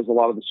who does a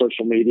lot of the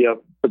social media,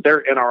 but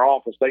they're in our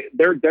office,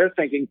 they're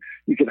thinking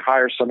you could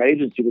hire some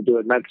agency to do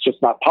it. And that's just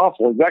not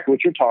possible. Exactly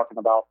what you're talking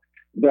about,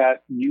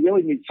 that you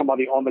really need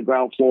somebody on the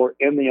ground floor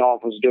in the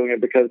office doing it,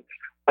 because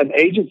an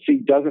agency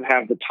doesn't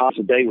have the time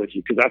of day with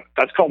you, because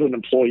that's called an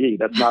employee.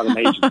 That's not an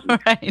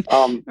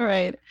agency.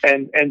 Right.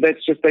 And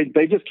that's just,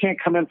 they just can't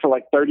come in for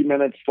like 30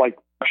 minutes, like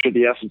after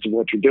the essence of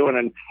what you're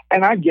doing.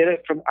 And I get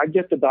it I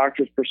get the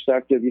doctor's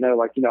perspective,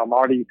 I'm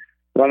already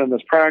running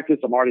this practice.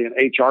 I'm already an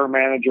HR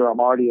manager. I'm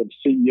already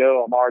a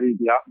CEO. I'm already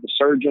the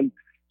surgeon.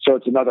 So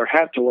it's another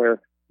hat to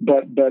wear,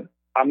 but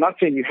I'm not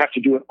saying you have to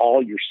do it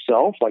all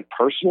yourself, like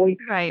personally,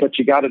 right, but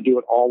you got to do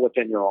it all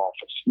within your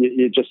office.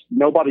 You just,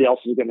 nobody else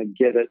is going to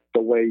get it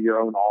the way your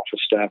own office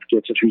staff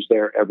gets it, who's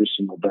there every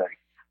single day.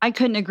 I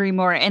couldn't agree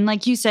more. And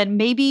like you said,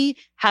 maybe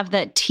have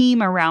that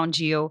team around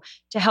you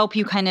to help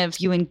you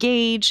you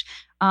engage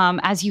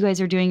as you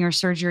guys are doing your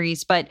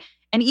surgeries.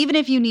 And even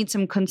if you need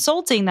some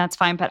consulting, that's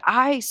fine. But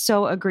I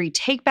so agree.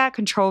 Take back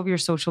control of your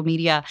social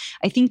media.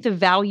 I think the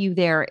value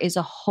there is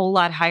a whole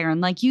lot higher.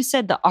 And like you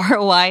said, the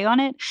ROI on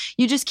it,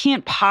 you just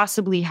can't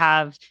possibly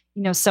have,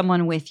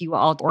 someone with you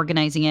all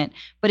organizing it.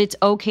 But it's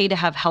okay to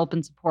have help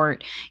and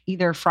support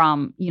either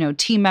from,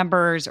 team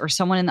members or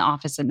someone in the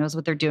office that knows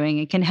what they're doing.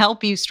 It can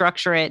help you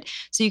structure it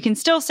so you can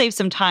still save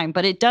some time.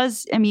 But it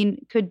does,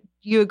 could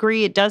you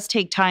agree? It does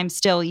take time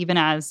still, even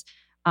as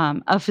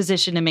a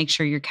physician, to make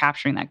sure you're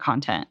capturing that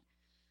content.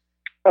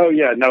 Oh,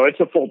 yeah. No, it's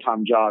a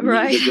full-time job.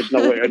 Right. There's just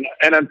no way.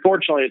 And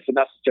unfortunately, it's a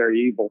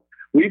necessary evil.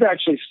 We've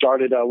actually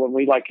started, when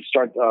we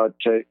start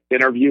to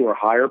interview or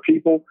hire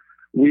people,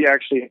 we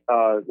actually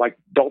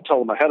don't tell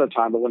them ahead of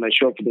time, but when they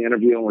show up for the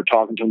interview and we're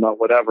talking to them about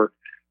whatever,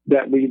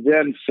 that we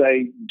then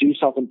say, do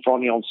something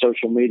funny on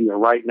social media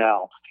right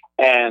now.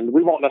 And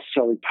we won't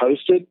necessarily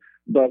post it,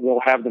 but we'll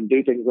have them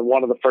do things. And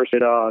one of the first,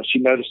 she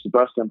noticed the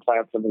breast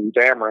implants in the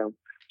exam room.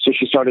 So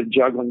she started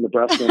juggling the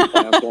breast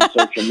implants on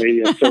social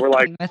media. So we're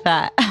like, with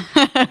that.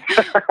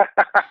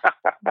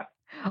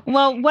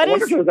 Well, I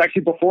wonder if it was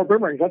actually before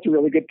Boomerangs. That's a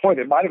really good point.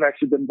 It might have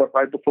actually been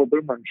right before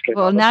Boomerangs came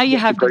out. Well, now you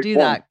have to do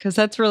that because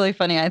that's really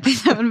funny. I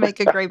think that would make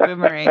a great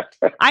boomerang.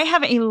 I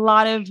have a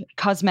lot of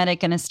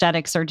cosmetic and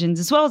aesthetic surgeons,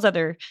 as well as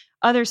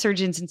other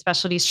surgeons and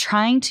specialties,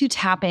 trying to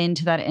tap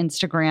into that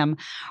Instagram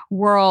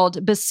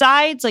world.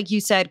 Besides, like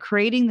you said,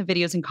 creating the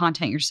videos and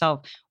content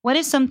yourself, what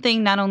is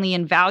something not only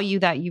in value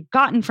that you've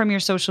gotten from your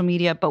social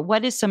media, but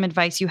what is some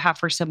advice you have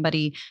for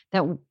somebody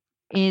that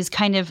is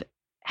kind of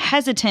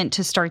hesitant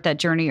to start that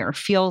journey or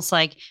feels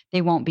like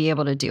they won't be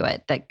able to do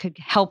it, that could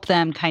help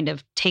them kind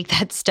of take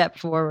that step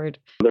forward?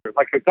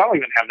 Like, I don't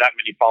even have that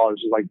many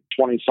followers, like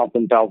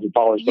 20-something thousand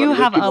followers. You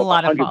have a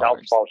lot of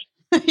followers.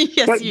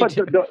 Yes, you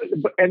do.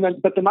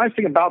 But the nice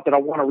thing about that, I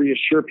want to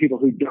reassure people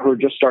who are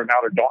just starting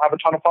out or don't have a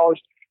ton of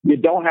followers, you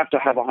don't have to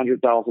have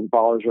 100,000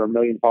 followers or 1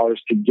 million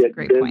followers to get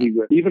busy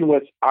with. Even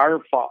with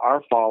our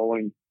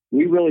following,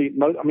 we really,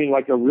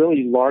 like a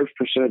really large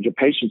percentage of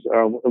patients,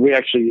 we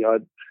actually,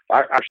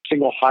 our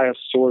single highest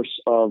source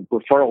of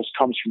referrals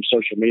comes from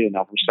social media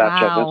now, from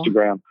Snapchat and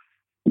Instagram.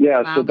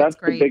 Yeah, wow, so that's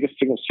the biggest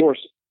single source.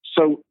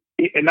 So,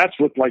 and that's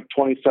with like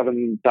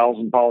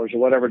 27,000 followers or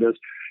whatever it is.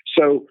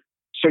 So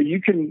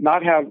you can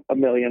not have 1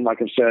 million, like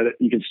I've said,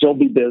 you can still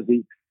be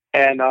busy.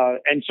 And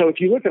so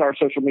if you look at our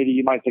social media,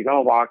 you might think,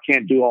 oh, well, I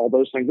can't do all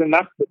those things. And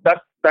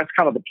that's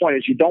kind of the point,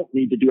 is you don't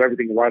need to do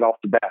everything right off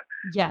the bat.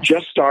 Yes.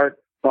 Just start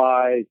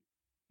by,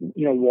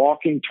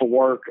 walking to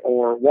work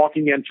or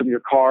walking in from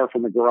your car,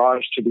 from the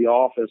garage to the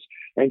office,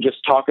 and just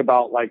talk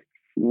about like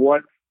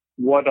what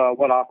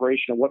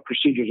operation and what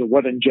procedures or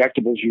what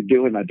injectables you're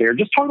doing that day, or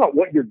just talk about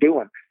what you're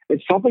doing.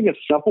 It's something as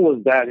simple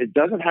as that. It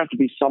doesn't have to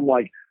be some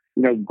like,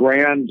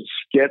 grand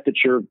skit that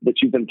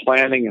you've been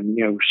planning and,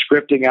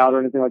 scripting out or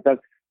anything like that.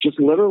 Just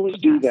literally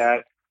do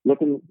that.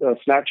 Look in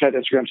Snapchat,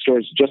 Instagram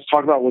stories. Just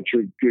talk about what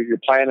your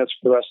plan is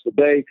for the rest of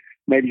the day.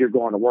 Maybe you're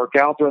going to work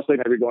out the rest of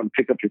the day. Maybe you're going to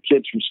pick up your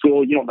kids from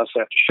school. You don't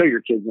necessarily have to show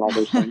your kids and all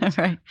those things.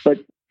 Right.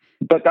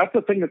 But that's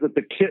the thing, is that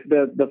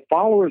the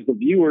followers, the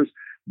viewers,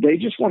 they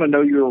just want to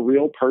know you're a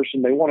real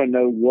person. They want to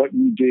know what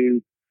you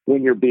do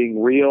when you're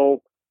being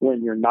real,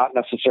 when you're not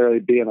necessarily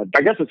being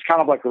I guess it's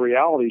kind of like a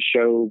reality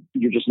show.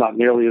 You're just not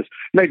nearly as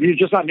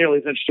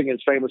interesting as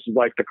famous as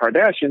like the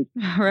Kardashians,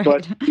 right.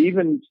 But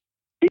even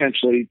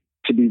eventually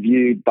to be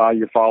viewed by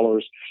your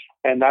followers.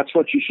 And that's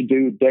what you should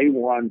do day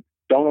one.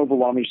 Don't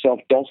overwhelm yourself.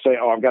 Don't say,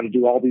 oh, I've got to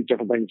do all these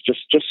different things.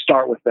 Just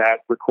start with that,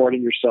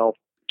 recording yourself,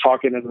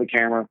 talking into the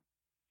camera,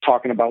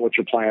 talking about what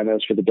your plan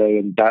is for the day.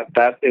 And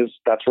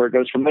that's where it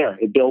goes from there.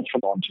 It builds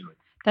from onto it.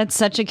 That's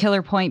such a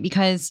killer point,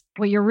 because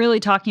what you're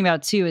really talking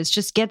about too is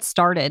just get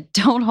started.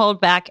 Don't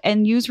hold back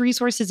and use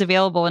resources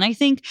available. And I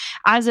think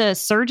as a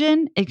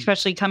surgeon,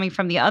 especially coming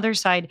from the other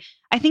side,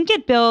 I think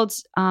it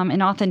builds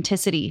an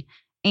authenticity.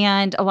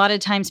 And a lot of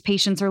times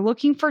patients are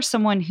looking for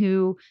someone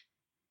who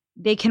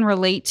they can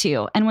relate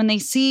to. And when they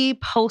see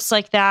posts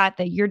like that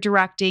you're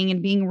directing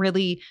and being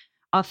really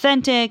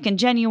authentic and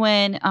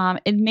genuine,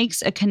 it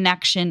makes a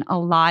connection a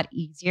lot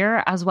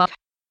easier, as well,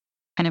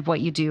 kind of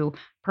what you do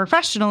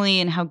professionally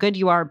and how good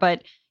you are.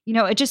 But,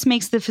 it just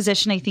makes the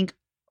physician, I think,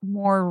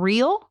 more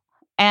real.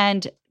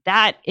 And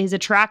that is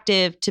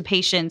attractive to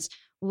patients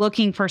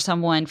looking for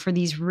someone for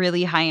these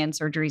really high-end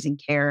surgeries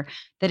and care,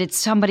 that it's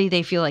somebody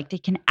they feel like they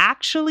can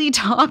actually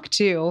talk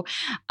to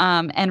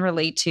and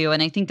relate to.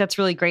 And I think that's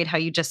really great how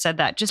you just said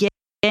that. Just get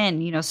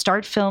in,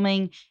 start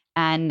filming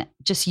and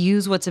just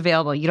use what's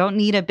available. You don't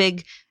need a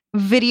big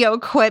video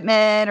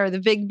equipment or the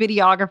big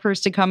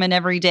videographers to come in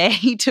every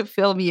day to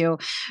film you,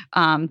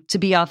 to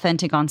be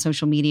authentic on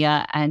social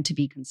media and to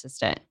be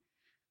consistent.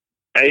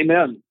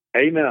 Amen.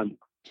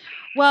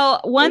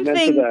 Well, one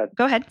thing,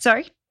 go ahead.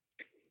 Sorry.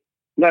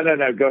 No.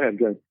 Go ahead.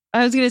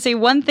 I was going to say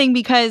one thing,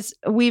 because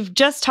we've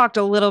just talked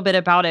a little bit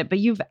about it, but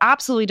you've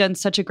absolutely done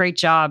such a great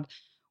job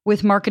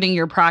with marketing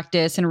your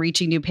practice and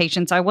reaching new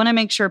patients. I want to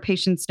make sure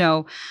patients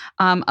know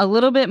a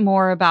little bit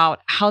more about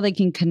how they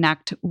can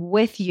connect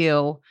with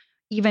you,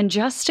 even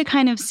just to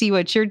kind of see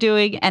what you're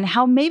doing, and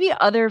how maybe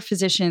other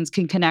physicians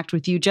can connect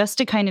with you, just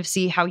to kind of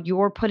see how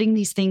you're putting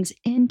these things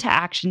into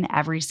action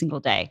every single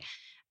day.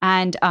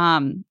 And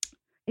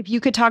if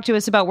you could talk to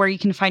us about where you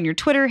can find your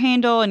Twitter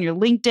handle and your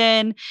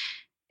LinkedIn.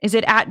 Is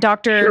it at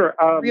Dr.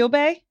 Real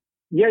Bay?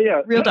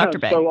 Yeah. Real Dr.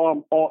 Bay.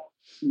 So,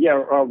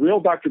 Real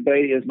Dr.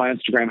 Bay is my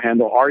Instagram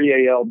handle,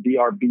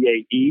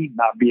 RealDrBae,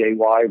 not BAY,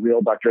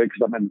 Real Dr. A,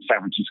 because I'm in the San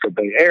Francisco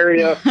Bay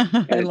Area.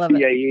 And it's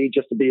BAE,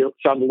 just to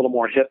sound a little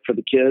more hip for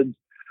the kids.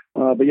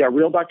 But yeah,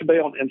 Real Dr. Bay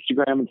on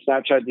Instagram and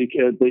Snapchat.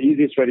 The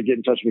easiest way to get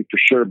in touch with me for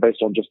sure,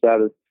 based on just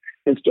that,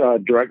 is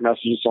direct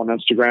messages on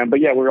Instagram. But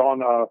yeah, we're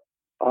on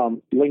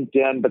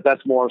LinkedIn, but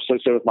that's more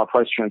associated with my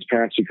price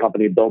transparency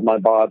company, Build My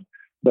Bod.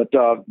 But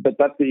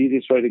that's the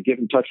easiest way to get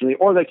in touch with me.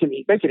 Or they can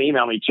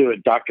email me too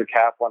at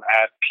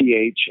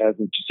drkaplan@ph, as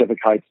in Pacific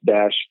Heights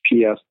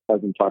 -ps,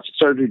 as in plastic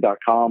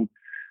surgery.com.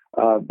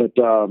 But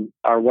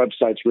our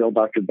website's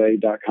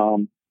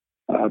realdrbay.com.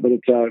 But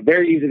it's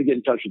very easy to get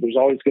in touch with. There's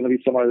always going to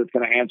be somebody that's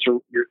going to answer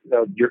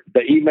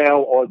the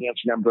email or the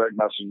Instagram direct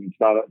message. It's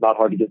not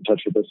hard to get in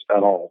touch with us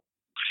at all.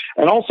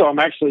 And also, I'm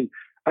actually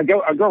I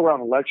go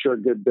around and lecture a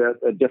good bit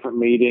at different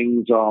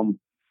meetings.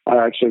 I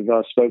actually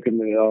have spoken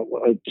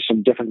to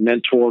some different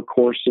mentor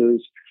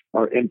courses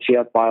or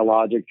MTF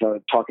Biologics,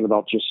 talking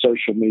about just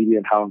social media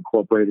and how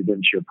incorporated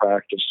into your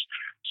practice.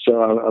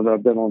 So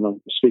I've been on the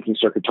speaking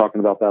circuit talking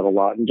about that a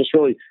lot, and just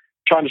really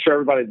trying to show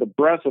everybody the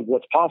breadth of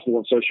what's possible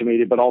in social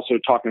media, but also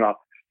talking about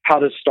how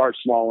to start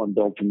small and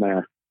build from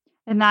there.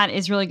 And that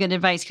is really good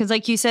advice. Because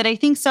like you said, I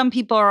think some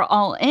people are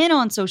all in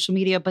on social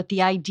media, but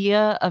the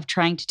idea of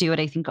trying to do it,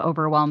 I think,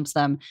 overwhelms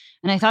them.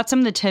 And I thought some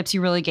of the tips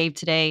you really gave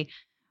today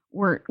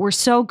were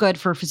so good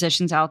for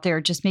physicians out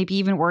there, just maybe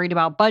even worried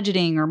about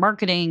budgeting or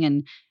marketing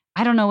and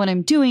I don't know what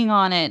I'm doing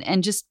on it.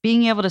 And just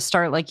being able to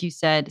start, like you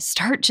said,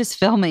 start just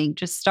filming,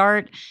 just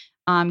start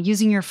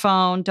using your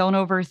phone. Don't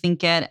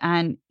overthink it.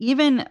 And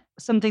even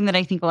something that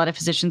I think a lot of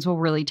physicians will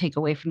really take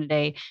away from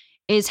today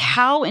is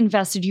how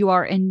invested you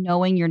are in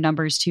knowing your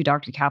numbers too,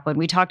 Dr. Kaplan.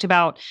 We talked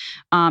about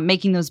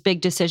making those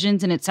big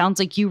decisions, and it sounds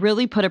like you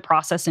really put a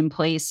process in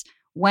place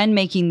when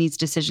making these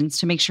decisions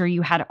to make sure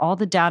you had all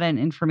the data and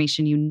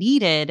information you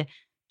needed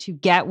to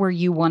get where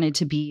you wanted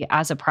to be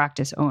as a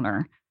practice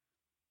owner.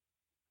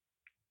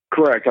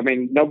 Correct. I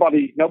mean,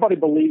 nobody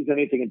believes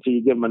anything until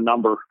you give them a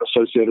number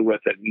associated with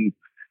it.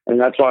 And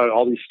that's why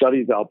all these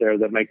studies out there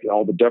that make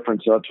all the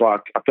difference. So that's why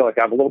I feel like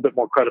I have a little bit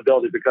more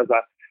credibility, because I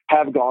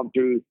have gone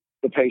through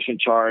the patient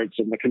charts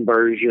and the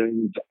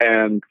conversions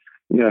and,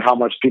 how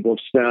much people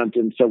have spent.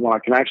 And so when I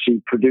can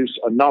actually produce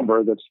a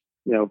number that's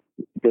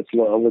a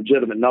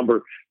legitimate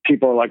number,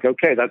 people are like,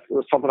 okay, that's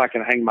something I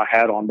can hang my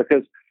hat on.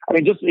 Because, I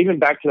mean, just even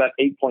back to that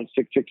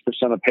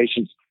 8.66% of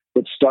patients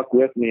that stuck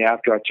with me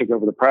after I took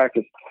over the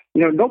practice,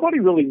 nobody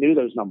really knew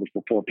those numbers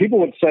before. People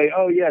would say,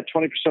 oh, yeah,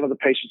 20% of the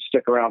patients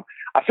stick around.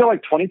 I feel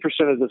like 20%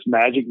 is this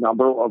magic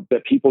number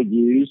that people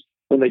use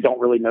when they don't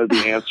really know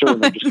the answer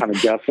and they're just kind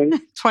of guessing.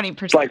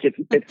 20%. Like it's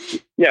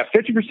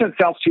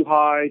 50% sounds too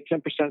high,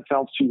 10%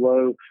 sounds too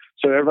low.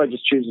 So everybody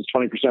just chooses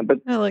 20%. But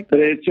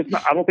it's just,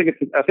 I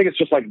think it's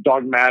just like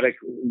dogmatic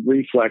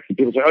reflex. And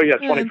people say, oh yeah,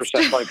 20%,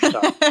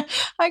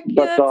 20%.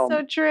 That's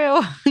so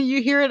true.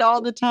 You hear it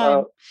all the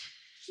time.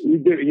 You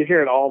do. You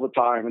hear it all the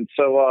time. And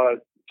so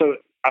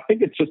I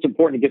think it's just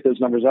important to get those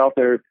numbers out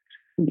there,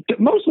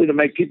 mostly to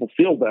make people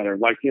feel better.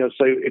 Like, so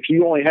if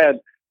you only had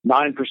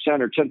 9%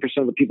 or 10%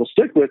 of the people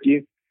stick with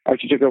you after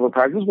you took over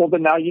practice, well,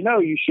 then now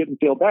you shouldn't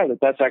feel bad.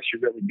 That's actually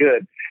really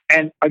good.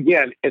 And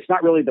again, it's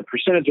not really the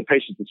percentage of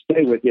patients that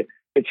stay with you.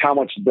 It's how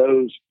much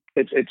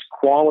it's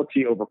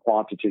quality over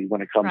quantity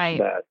when it comes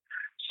to that.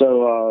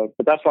 So,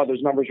 but that's why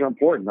those numbers are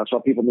important. That's why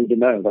people need to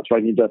know. That's why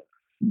you need to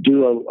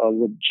do a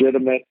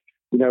legitimate,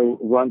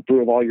 run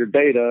through of all your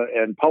data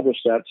and publish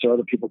that so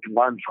other people can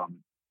learn from it.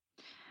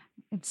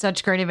 It's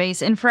such great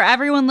advice. And for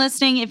everyone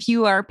listening, if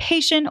you are a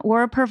patient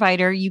or a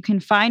provider, you can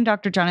find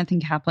Dr. Jonathan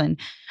Kaplan.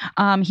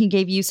 He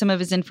gave you some of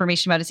his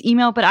information about his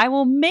email, but I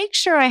will make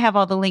sure I have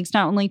all the links,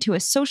 not only to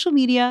his social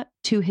media,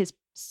 to his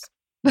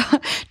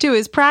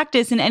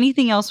practice, and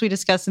anything else we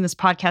discussed in this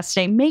podcast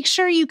today. Make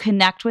sure you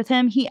connect with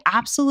him. He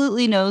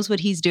absolutely knows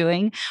what he's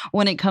doing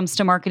when it comes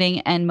to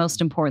marketing, and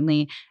most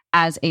importantly,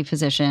 as a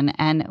physician.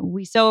 And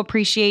we so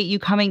appreciate you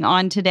coming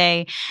on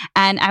today.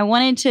 And I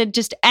wanted to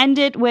just end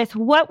it with,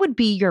 what would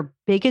be your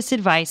biggest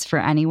advice for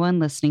anyone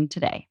listening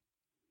today?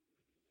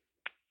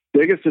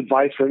 Biggest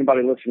advice for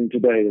anybody listening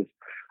today is,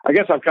 I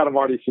guess I've kind of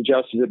already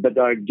suggested it, but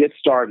get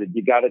started.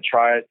 You got to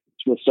try it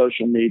with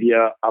social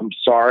media. I'm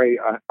sorry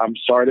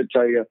to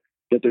tell you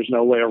that there's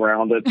no way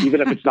around it. Even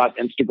if it's not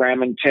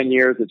Instagram in 10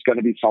 years, it's going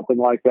to be something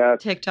like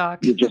that.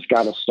 TikTok. You just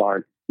got to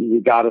start.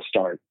 You got to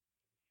start.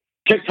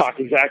 TikTok,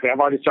 exactly. I've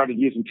already started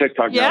using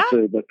TikTok now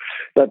too,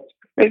 but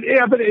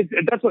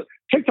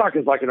TikTok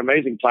is like an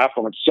amazing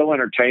platform. It's so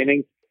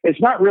entertaining.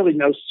 It's not really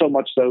so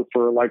much though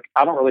for like,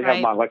 I don't really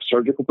have my like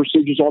surgical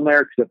procedures on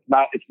there because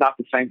it's not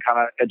the same kind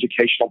of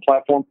educational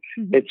platform.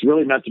 Mm-hmm. It's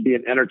really meant to be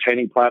an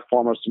entertaining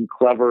platform with some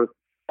clever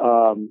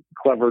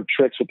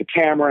tricks with the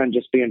camera and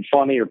just being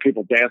funny, or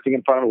people dancing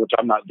in front of it, which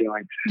I'm not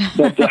doing.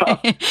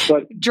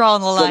 But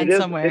drawing the line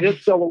somewhere. It is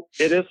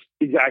exactly.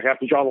 I have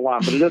to draw the line,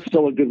 but it is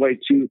still a good way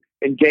to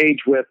engage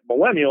with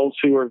millennials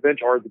who are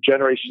or the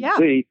Generation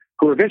Z,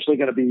 who are eventually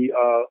going to be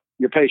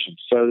your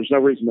patients. So there's no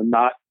reason to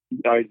not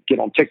get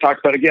on TikTok.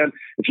 But again,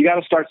 if you got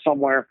to start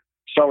somewhere,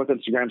 start with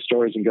Instagram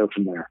stories and go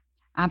from there.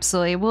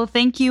 Absolutely. Well,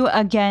 thank you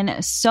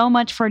again so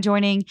much for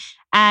joining.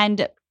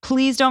 And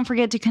please don't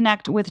forget to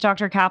connect with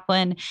Dr.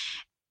 Kaplan.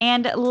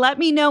 And let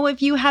me know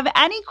if you have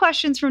any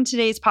questions from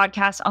today's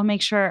podcast. I'll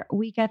make sure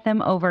we get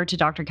them over to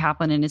Dr.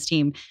 Kaplan and his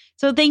team.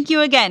 So thank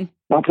you again.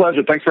 My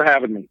pleasure. Thanks for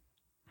having me.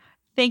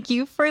 Thank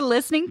you for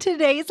listening to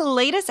today's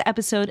latest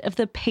episode of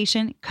the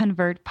Patient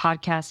Convert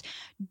podcast.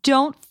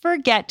 Don't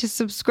forget to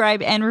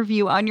subscribe and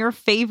review on your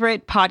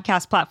favorite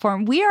podcast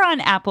platform. We are on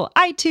Apple,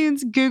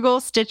 iTunes,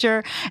 Google,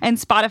 Stitcher, and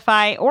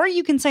Spotify, or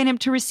you can sign up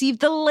to receive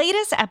the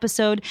latest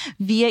episode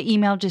via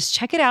email. Just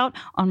check it out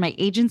on my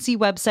agency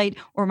website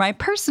or my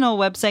personal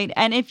website.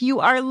 And if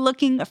you are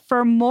looking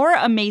for more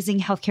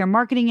amazing healthcare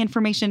marketing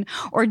information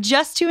or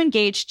just to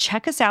engage,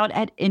 check us out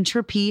at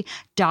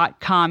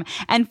Intrapy.com.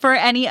 And for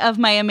any of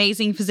my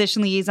amazing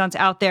physician liaisons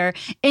out there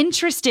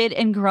interested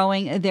in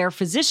growing their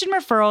physician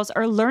referrals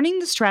or learning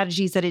the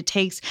strategies that it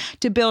takes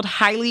to build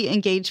highly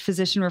engaged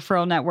physician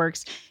referral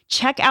networks,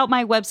 check out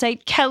my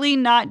website,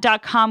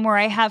 kellyknott.com, where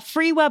I have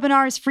free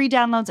webinars, free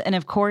downloads, and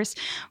of course,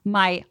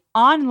 my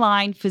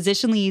online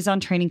physician liaison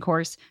training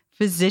course,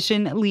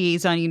 Physician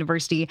Liaison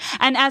University.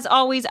 And as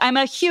always, I'm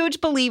a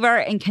huge believer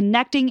in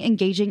connecting,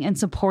 engaging, and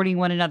supporting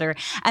one another.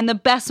 And the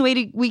best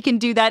way we can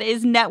do that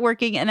is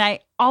networking. And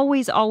I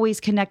always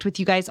connect with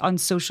you guys on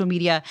social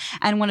media.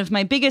 And one of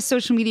my biggest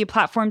social media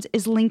platforms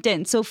is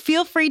LinkedIn. So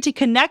feel free to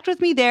connect with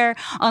me there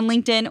on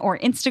LinkedIn or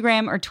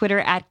Instagram or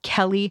Twitter at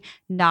Kelly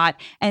Knott.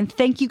 And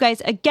thank you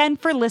guys again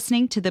for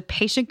listening to the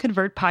Patient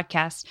Convert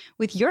podcast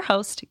with your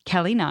host,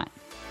 Kelly Knott.